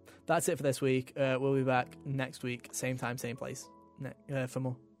 Anyway, that's it for this week. We'll be back next week, same time, same place, for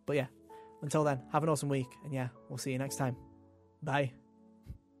more. But yeah, until then, have an awesome week. And yeah, we'll see you next time. Bye.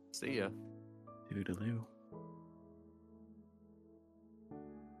 See ya. Toodaloo.